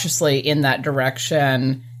walk cautiously in that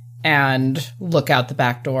direction and look out the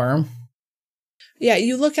back door. Yeah,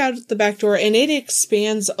 you look out at the back door, and it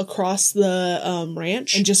expands across the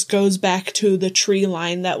ranch and just goes back to the tree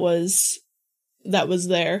line that was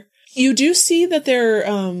there. You do see that there,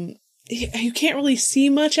 you can't really see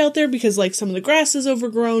much out there because, like, some of the grass is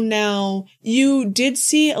overgrown now. You did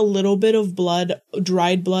see a little bit of blood,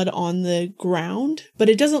 dried blood on the ground, but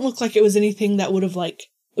it doesn't look like it was anything that would have, like,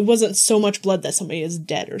 it wasn't so much blood that somebody is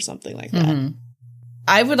dead or something like that. Mm-hmm.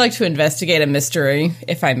 I would like to investigate a mystery,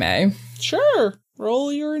 if I may. Sure.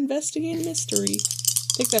 Roll your investigate mystery.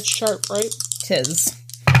 I think that's sharp, right? Tis.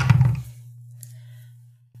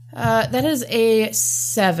 That is a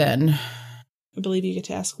 7. I believe you get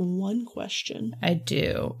to ask one question. I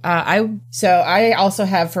do. I also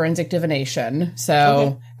have forensic divination,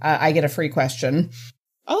 so I get a free question.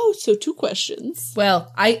 Oh, so 2 questions.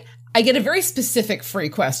 Well, I get a very specific free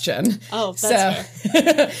question. Oh, that's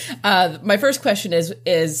fair. My first question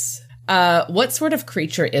is what sort of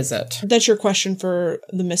creature is it? That's your question for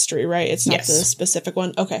the mystery, right? It's not the specific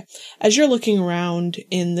one. Okay. As you're looking around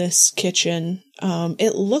in this kitchen,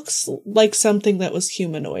 it looks like something that was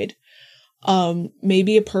humanoid.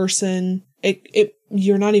 Maybe a person.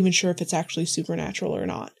 You're not even sure if it's actually supernatural or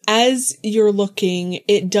not. As you're looking,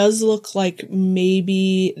 it does look like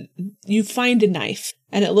maybe you find a knife,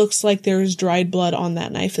 and it looks like there's dried blood on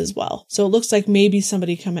that knife as well. So it looks like maybe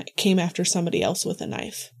somebody came after somebody else with a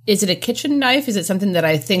knife. Is it a kitchen knife? Is it something that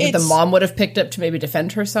I think the mom would have picked up to maybe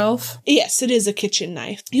defend herself? Yes, it is a kitchen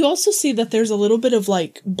knife. You also see that there's a little bit of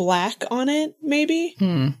like black on it, maybe.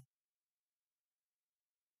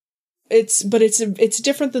 It's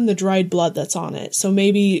different than the dried blood that's on it. So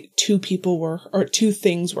maybe 2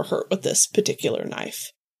 things were hurt with this particular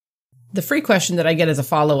knife. The free question that I get as a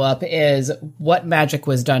follow-up is, what magic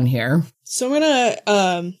was done here? So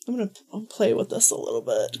I'm gonna play with this a little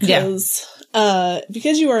bit because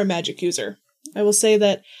you are a magic user. I will say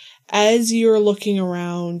that as you're looking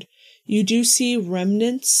around, you do see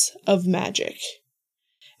remnants of magic.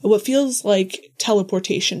 What feels like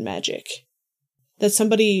teleportation magic. That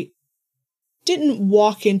somebody didn't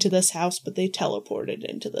walk into this house, but they teleported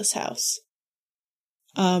into this house.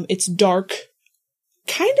 It's dark.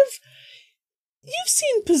 Kind of, you've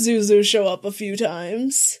seen Pazuzu show up a few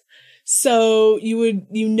times. So you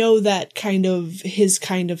know that kind of, his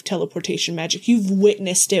kind of teleportation magic. You've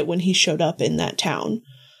witnessed it when he showed up in that town,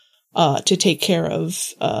 to take care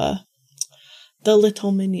of, the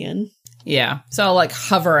little minion. Yeah. So I'll like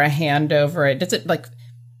hover a hand over it. Does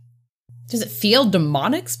it feel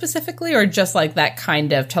demonic specifically, or just like that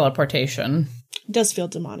kind of teleportation? It does feel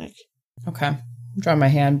demonic. Okay. Draw my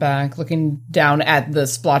hand back, looking down at the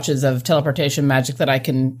splotches of teleportation magic that I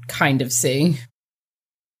can kind of see.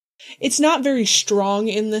 It's not very strong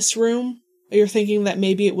in this room. You're thinking that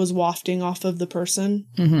maybe it was wafting off of the person.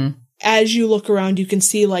 Mm-hmm. As you look around, you can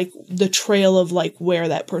see like the trail of like where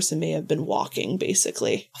that person may have been walking,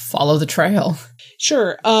 basically. Follow the trail.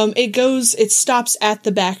 Sure. It stops at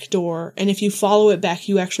the back door, and if you follow it back,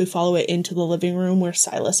 you actually follow it into the living room where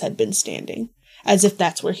Silas had been standing, as if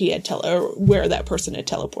that's where he had where that person had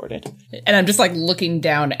teleported. And I'm just like looking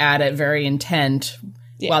down at it, very intent,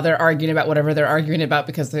 while they're arguing about whatever they're arguing about,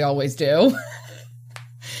 because they always do.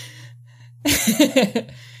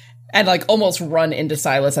 And like almost run into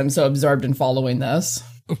Silas. I'm so absorbed in following this.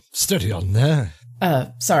 Steady on there.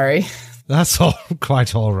 Sorry. That's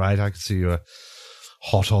quite all right. I can see you are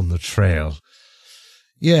hot on the trail.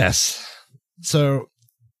 Yes. So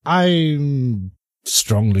I'm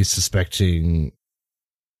strongly suspecting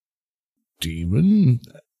demon.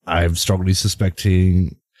 I'm strongly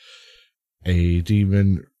suspecting a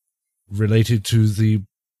demon related to the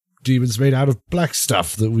demons made out of black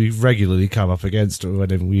stuff that we regularly come up against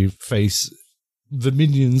whenever we face the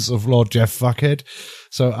minions of Lord Jeff Fuckhead.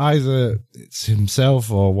 So either it's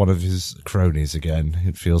himself or one of his cronies again,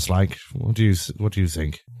 it feels like. What do you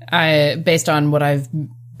think? Based on what I've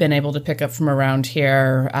been able to pick up from around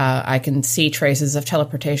here, I can see traces of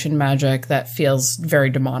teleportation magic that feels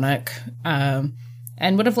very demonic, and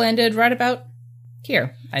would have landed right about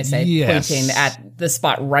here, I say, pointing at the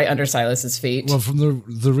spot right under Silas's feet. Well, from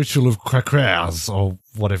the ritual of Quackras, or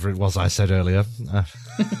whatever it was I said earlier.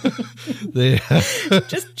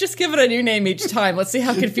 Just give it a new name each time. Let's see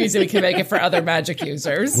how confusing we can make it for other magic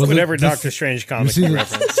users. Well, whatever Doctor Strange comic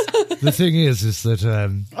reference. The thing is that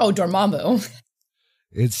Dormammu.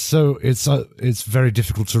 It's very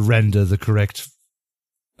difficult to render the correct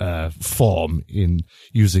form in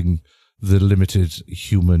using the limited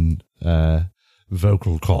human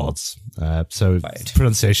vocal cords. So right.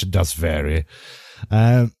 Pronunciation does vary.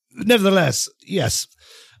 Nevertheless, yes,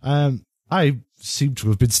 I seem to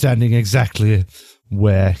have been standing exactly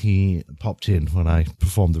where he popped in when I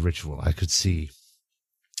performed the ritual. I could see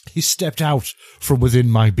he stepped out from within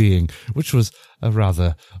my being, which was a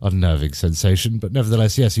rather unnerving sensation. But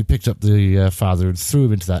nevertheless, yes, he picked up the father and threw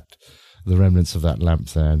him into the remnants of that lamp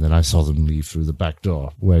there, and then I saw them leave through the back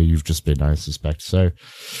door, where you've just been, I suspect. So,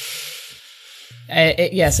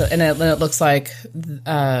 yes, and it looks like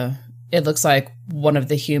one of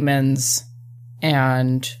the humans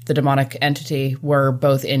and the demonic entity were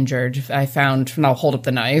both injured. I found, and I'll hold up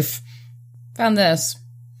the knife, found this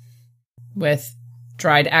with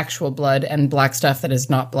dried actual blood and black stuff that is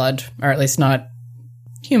not blood, or at least not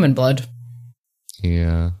human blood.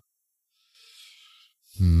 Yeah.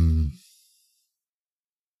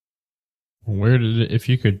 Where did it, if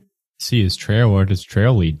you could see his trail, where does his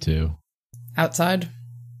trail lead to? Outside.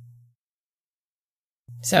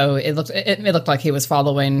 So it looked like he was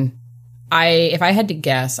following. If I had to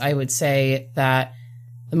guess, I would say that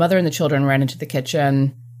the mother and the children ran into the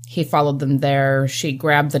kitchen. He followed them there. She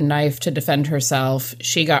grabbed the knife to defend herself.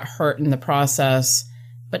 She got hurt in the process,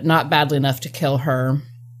 but not badly enough to kill her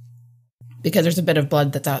because there's a bit of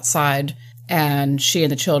blood that's outside. And she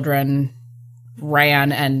and the children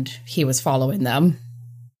ran, and he was following them.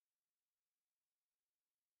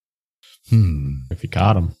 If you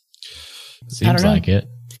caught him. Seems like it.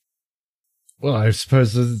 Well, I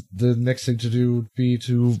suppose the next thing to do would be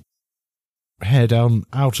to head down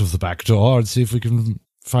out of the back door and see if we can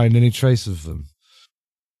find any trace of them.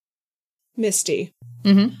 Misty.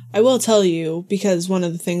 Mm-hmm. I will tell you, because one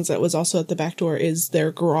of the things that was also at the back door is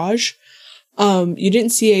their garage. You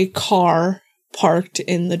didn't see a car parked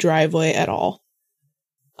in the driveway at all.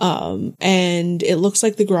 And it looks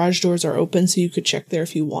like the garage doors are open, so you could check there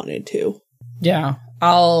if you wanted to. Yeah,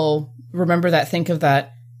 I'll remember that, think of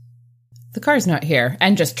that. The car's not here,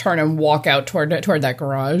 and just turn and walk out toward that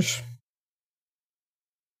garage.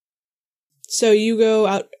 So you go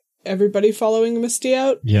out, everybody following Misty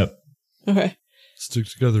out? Yep. Okay. Stick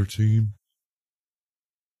together, team.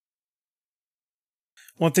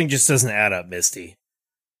 One thing just doesn't add up, Misty.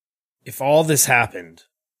 If all this happened,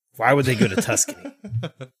 why would they go to Tuscany?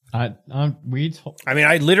 I mean,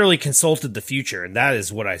 I literally consulted the future, and that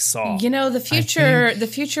is what I saw. You know, the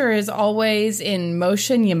future is always in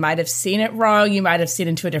motion. You might have seen it wrong. You might have seen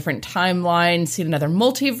into a different timeline, seen another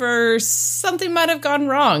multiverse. Something might have gone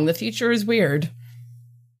wrong. The future is weird.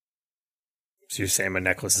 So you're saying my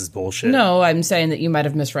necklace is bullshit? No, I'm saying that you might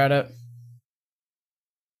have misread it.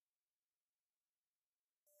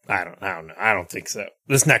 I don't know. I don't think so.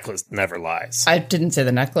 This necklace never lies. I didn't say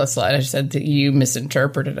the necklace lied. I said that you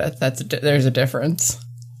misinterpreted it. There's a difference.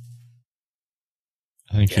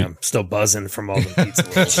 I think I'm still buzzing from all the pizza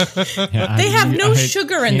rolls. They have no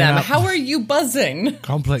sugar in them. How are you buzzing?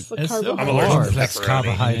 Complex. I'm allergic Complex to pepperoni.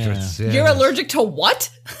 carbohydrates. Yeah. You're allergic to what?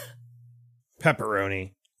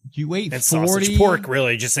 Pepperoni. You ate And 40 sausage. Pork,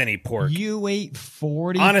 really. Just any pork. You ate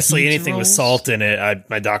 40. Honestly, pizza anything with rolls? salt in it,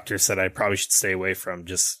 my doctor said I probably should stay away from.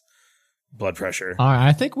 Just blood pressure. All right,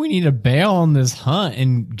 I think we need to bail on this hunt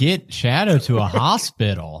and get Shadow to a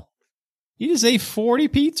hospital. You just ate 40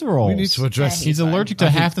 pizza rolls. We need to address. He's allergic to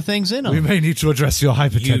half the things in them. We may need to address your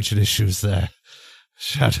hypertension issues there,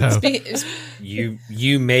 Shadow.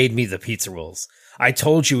 You made me the pizza rolls. I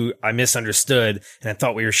told you I misunderstood, and I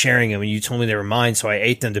thought we were sharing them, and you told me they were mine, so I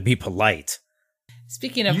ate them to be polite.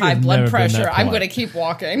 Speaking of You high have blood never been pressure, that I'm polite. going to keep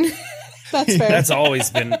walking. That's fair. That's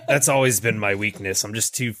always been my weakness. I'm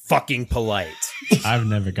just too fucking polite. I've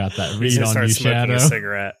never got that He's read gonna on start you, smoking Shadow. a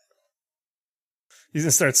cigarette. He's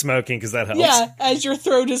gonna start smoking because that helps. Yeah, as your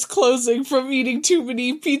throat is closing from eating too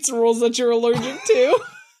many pizza rolls that you're allergic to.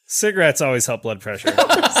 Cigarettes always help blood pressure.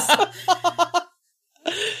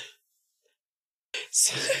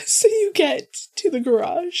 So you get to the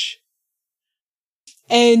garage.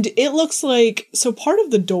 And it looks like, so part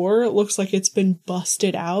of the door looks like it's been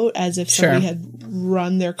busted out as if somebody had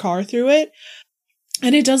run their car through it.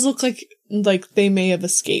 And it does look like they may have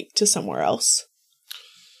escaped to somewhere else.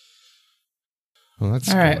 Well,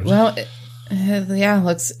 that's All right. good. Well,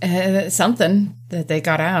 looks something that they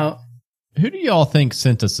got out. Who do y'all think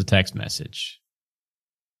sent us the text message?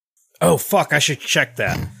 Oh fuck! I should check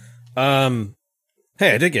that.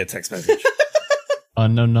 Hey, I did get a text message.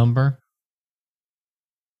 Unknown number?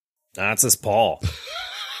 Nah, it says Paul.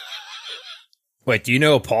 Wait, do you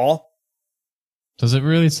know Paul? Does it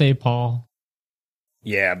really say Paul?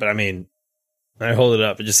 Yeah, but I mean, when I hold it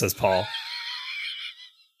up, it just says Paul.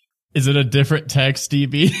 Is it a different text,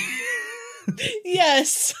 DB?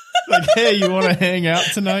 Yes. Like, hey, you want to hang out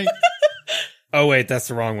tonight? Oh wait, that's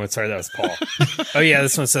the wrong one. Sorry, that was Paul. Oh yeah,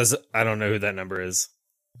 this one says I don't know who that number is.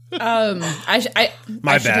 I should have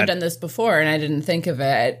bad. done this before and I didn't think of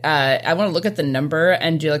it. I want to look at the number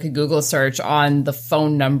and do like a Google search on the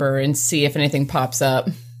phone number and see if anything pops up.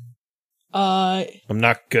 I'm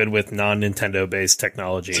not good with non-Nintendo based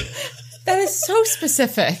technology. That is so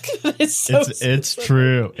specific. It's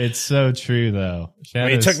true. It's so true, though. I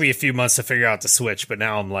mean, it took me a few months to figure out the Switch, but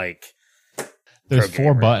now I'm like, There's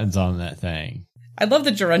programmer. 4 buttons on that thing. I love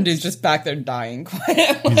that Gerundu's just back there dying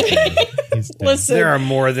quietly. He's Listen, There are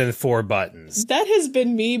more than 4 buttons. that has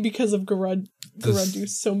been me because of Garundu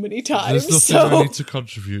so many times. There's nothing I need to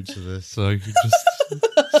contribute to this, so I can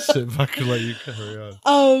just sit back and let you carry on.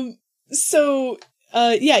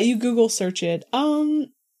 Yeah, you Google search it. Pops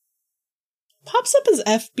up as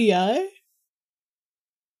FBI.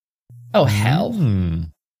 Oh, hell.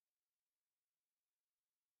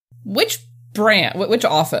 Which branch? Which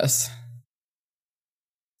office?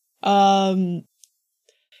 It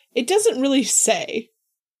doesn't really say.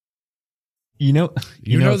 You know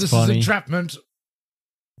what's this funny? is entrapment.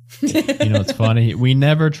 You know what's funny? We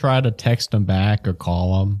never try to text them back or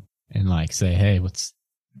call them and like say, "Hey,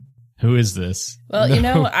 who is this?" Well,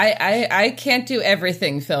 No. I can't do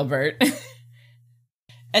everything, Filbert.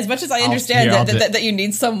 As much as I understand that you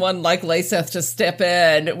need someone like Laceth to step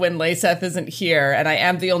in when Laceth isn't here, and I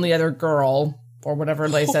am the only other girl, or whatever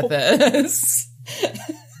Laceth is.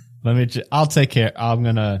 I'll take care. I'm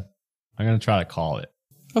gonna try to call it.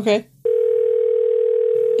 Okay.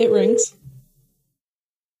 It rings.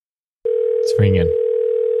 It's ringing.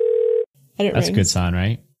 And it That's rings. a good sign,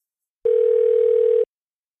 right?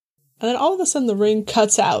 And then all of a sudden the ring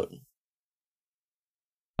cuts out.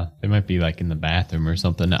 They might be like in the bathroom or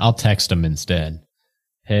something. I'll text them instead.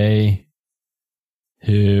 Hey,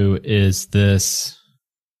 who is this?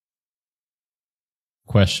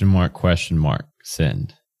 Question mark,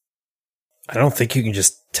 send. I don't think you can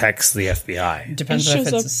just text the FBI. Depends It on if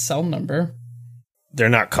shows it's up- a cell number. They're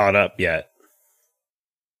not caught up yet.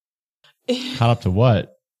 Caught up to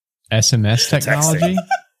what? SMS technology?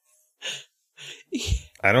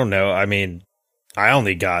 I don't know. I mean, I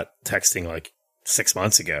only got texting like 6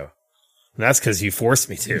 months ago. And that's because you forced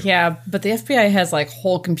me to. Yeah, but the FBI has like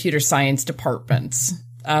whole computer science departments.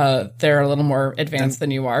 They're a little more advanced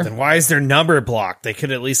than you are. Then why is their number blocked? They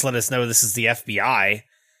could at least let us know this is the FBI.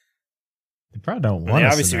 They probably don't They want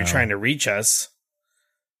us obviously to were know. trying to reach us.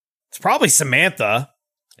 It's probably Samantha.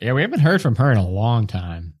 Yeah, we haven't heard from her in a long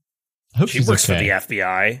time. I hope She she's works okay. for the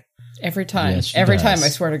FBI. Every time. Yes, she Every does. time, I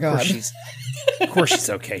swear to Of course, God. of course she's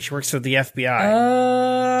okay. She works for the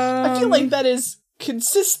FBI. I feel like that is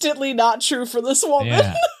consistently not true for this woman.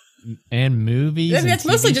 Yeah. And movies. I mean, and that's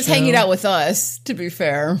mostly TV just hanging shows. out with us, to be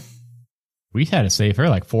fair. We've had to save her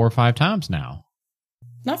like 4 or 5 times now.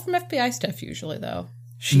 Not from FBI stuff, usually, though.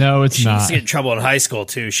 No, it's she used not. to get in trouble in high school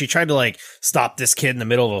too. She tried to like stop this kid in the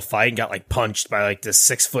middle of a fight and got like punched by like this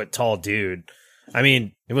 6 foot tall dude. I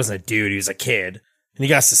mean, it wasn't a dude; he was a kid, and he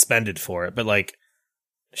got suspended for it. But like,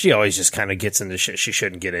 she always just kind of gets into shit she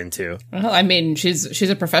shouldn't get into. Well, I mean, she's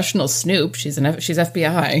a professional snoop. She's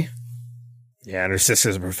FBI. Yeah, and her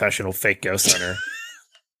sister's a professional fake ghost hunter.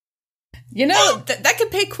 You know, that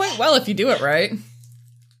could pay quite well if you do it right.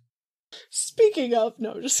 Speaking of,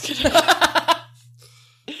 no, just kidding.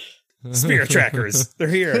 Spirit trackers, they're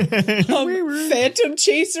here. Phantom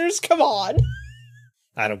Chasers, come on.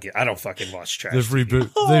 I don't fucking watch trash. They've TV.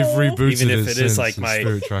 rebooted Even if it it is since like it's my-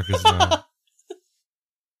 Spirit Trackers now.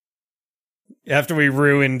 After we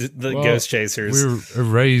ruined the Well, Ghost Chasers.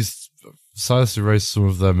 Silas erased some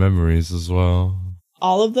of their memories as well.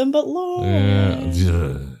 All of them but Laura.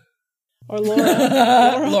 Yeah. Or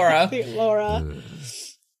Laura. Laura. Laura.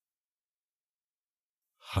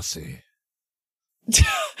 Hussy.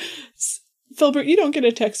 Filbert, you don't get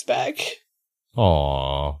a text back.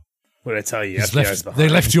 Aww. What did I tell you? He's FBI's behind. They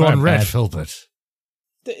left you Probably on red, bad. Filbert.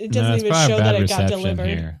 It No, doesn't it's even probably show bad that it got reception delivered.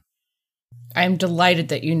 here. I am delighted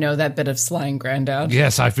that you know that bit of slang, Granddad.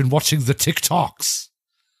 Yes, I've been watching the TikToks.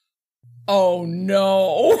 Oh,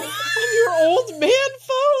 no. On your old man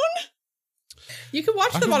phone? You can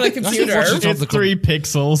watch I them can- on a I can computer. watch it on It's the 3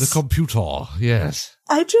 pixels. The computer, yes.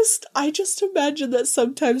 I just imagine that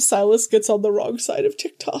sometimes Silas gets on the wrong side of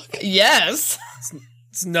TikTok. Yes.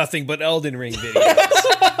 It's nothing but Elden Ring videos.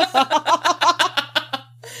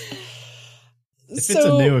 If it's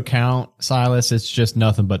a new account, Silas, it's just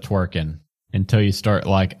nothing but twerking. Until you start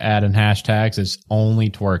like adding hashtags, it's only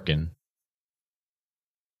twerking.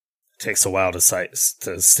 Takes a while to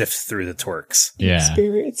sift through the twerks. Yeah.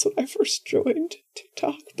 experience when I first joined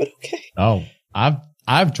TikTok, but okay. Oh,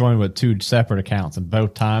 I've joined with 2 separate accounts, and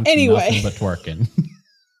both times Anyway. nothing but twerking.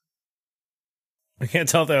 I can't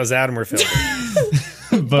tell if that was Adam or Phil.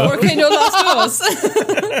 But Okay, no las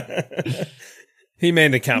dos. He made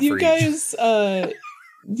an account You for each.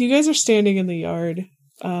 you guys are standing in the yard.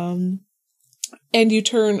 And you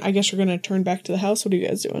turn, I guess you're going to turn back to the house. What are you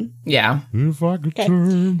guys doing? Yeah. If I could Okay.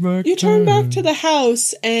 turn back You turn back time. to the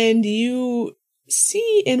house and you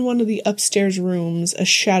see in one of the upstairs rooms a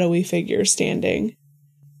shadowy figure standing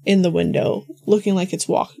in the window, looking like it's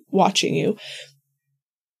watching you.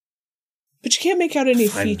 But you can't make out any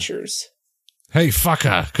Fine. features. Hey,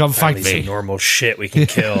 fucker, come fight Finally, me. some normal shit we can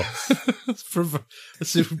kill. Let's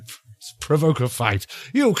provoke a fight.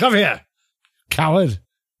 You, come here, coward,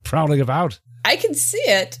 prowling about. I can see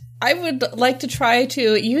it. I would like to try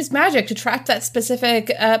to use magic to trap that specific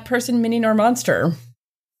person, mini, nor monster.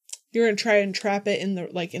 You're gonna try and trap it in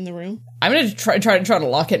the room? I'm gonna try to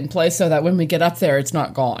lock it in place so that when we get up there, it's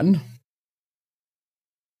not gone.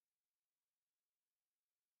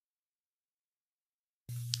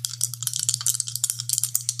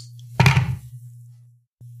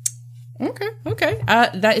 Okay.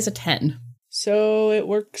 That is a 10. So it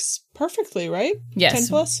works perfectly, right? Yes. 10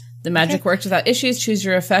 plus? The magic Okay. works without issues. Choose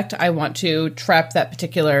your effect. I want to trap that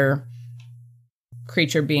particular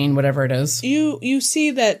creature, being, whatever it is. You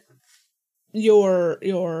see that your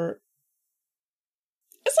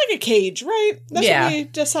it's like a cage, right? That's Yeah. what we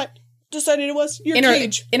decided it was. Your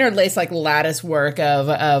cage. Interlace like lattice work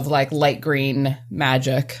of like light green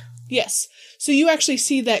magic. Yes. So you actually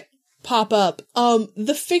see that pop up.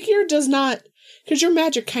 The figure does not, because your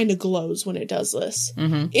magic kind of glows when it does this.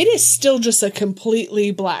 Mm-hmm. It is still just a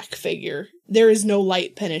completely black figure. There is no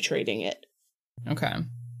light penetrating it. Okay.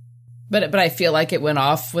 But I feel like it went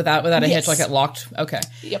off without a hitch, Yes. like it locked. Okay.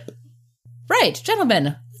 Yep. Right,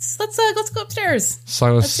 gentlemen. Let's go upstairs.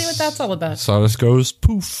 Silas, Let's see what that's all about. Silas goes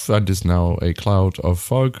poof and is now a cloud of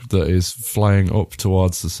fog that is flying up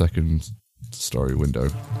towards the second story window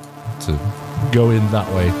to go in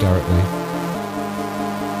that way directly.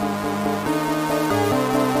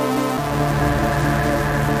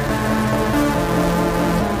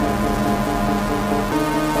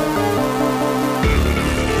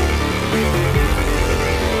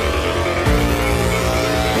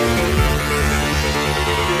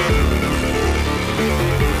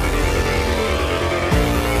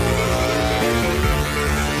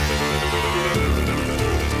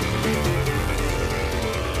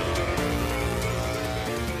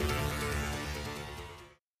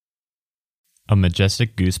 A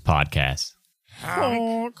Majestic Goose podcast.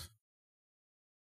 Honk.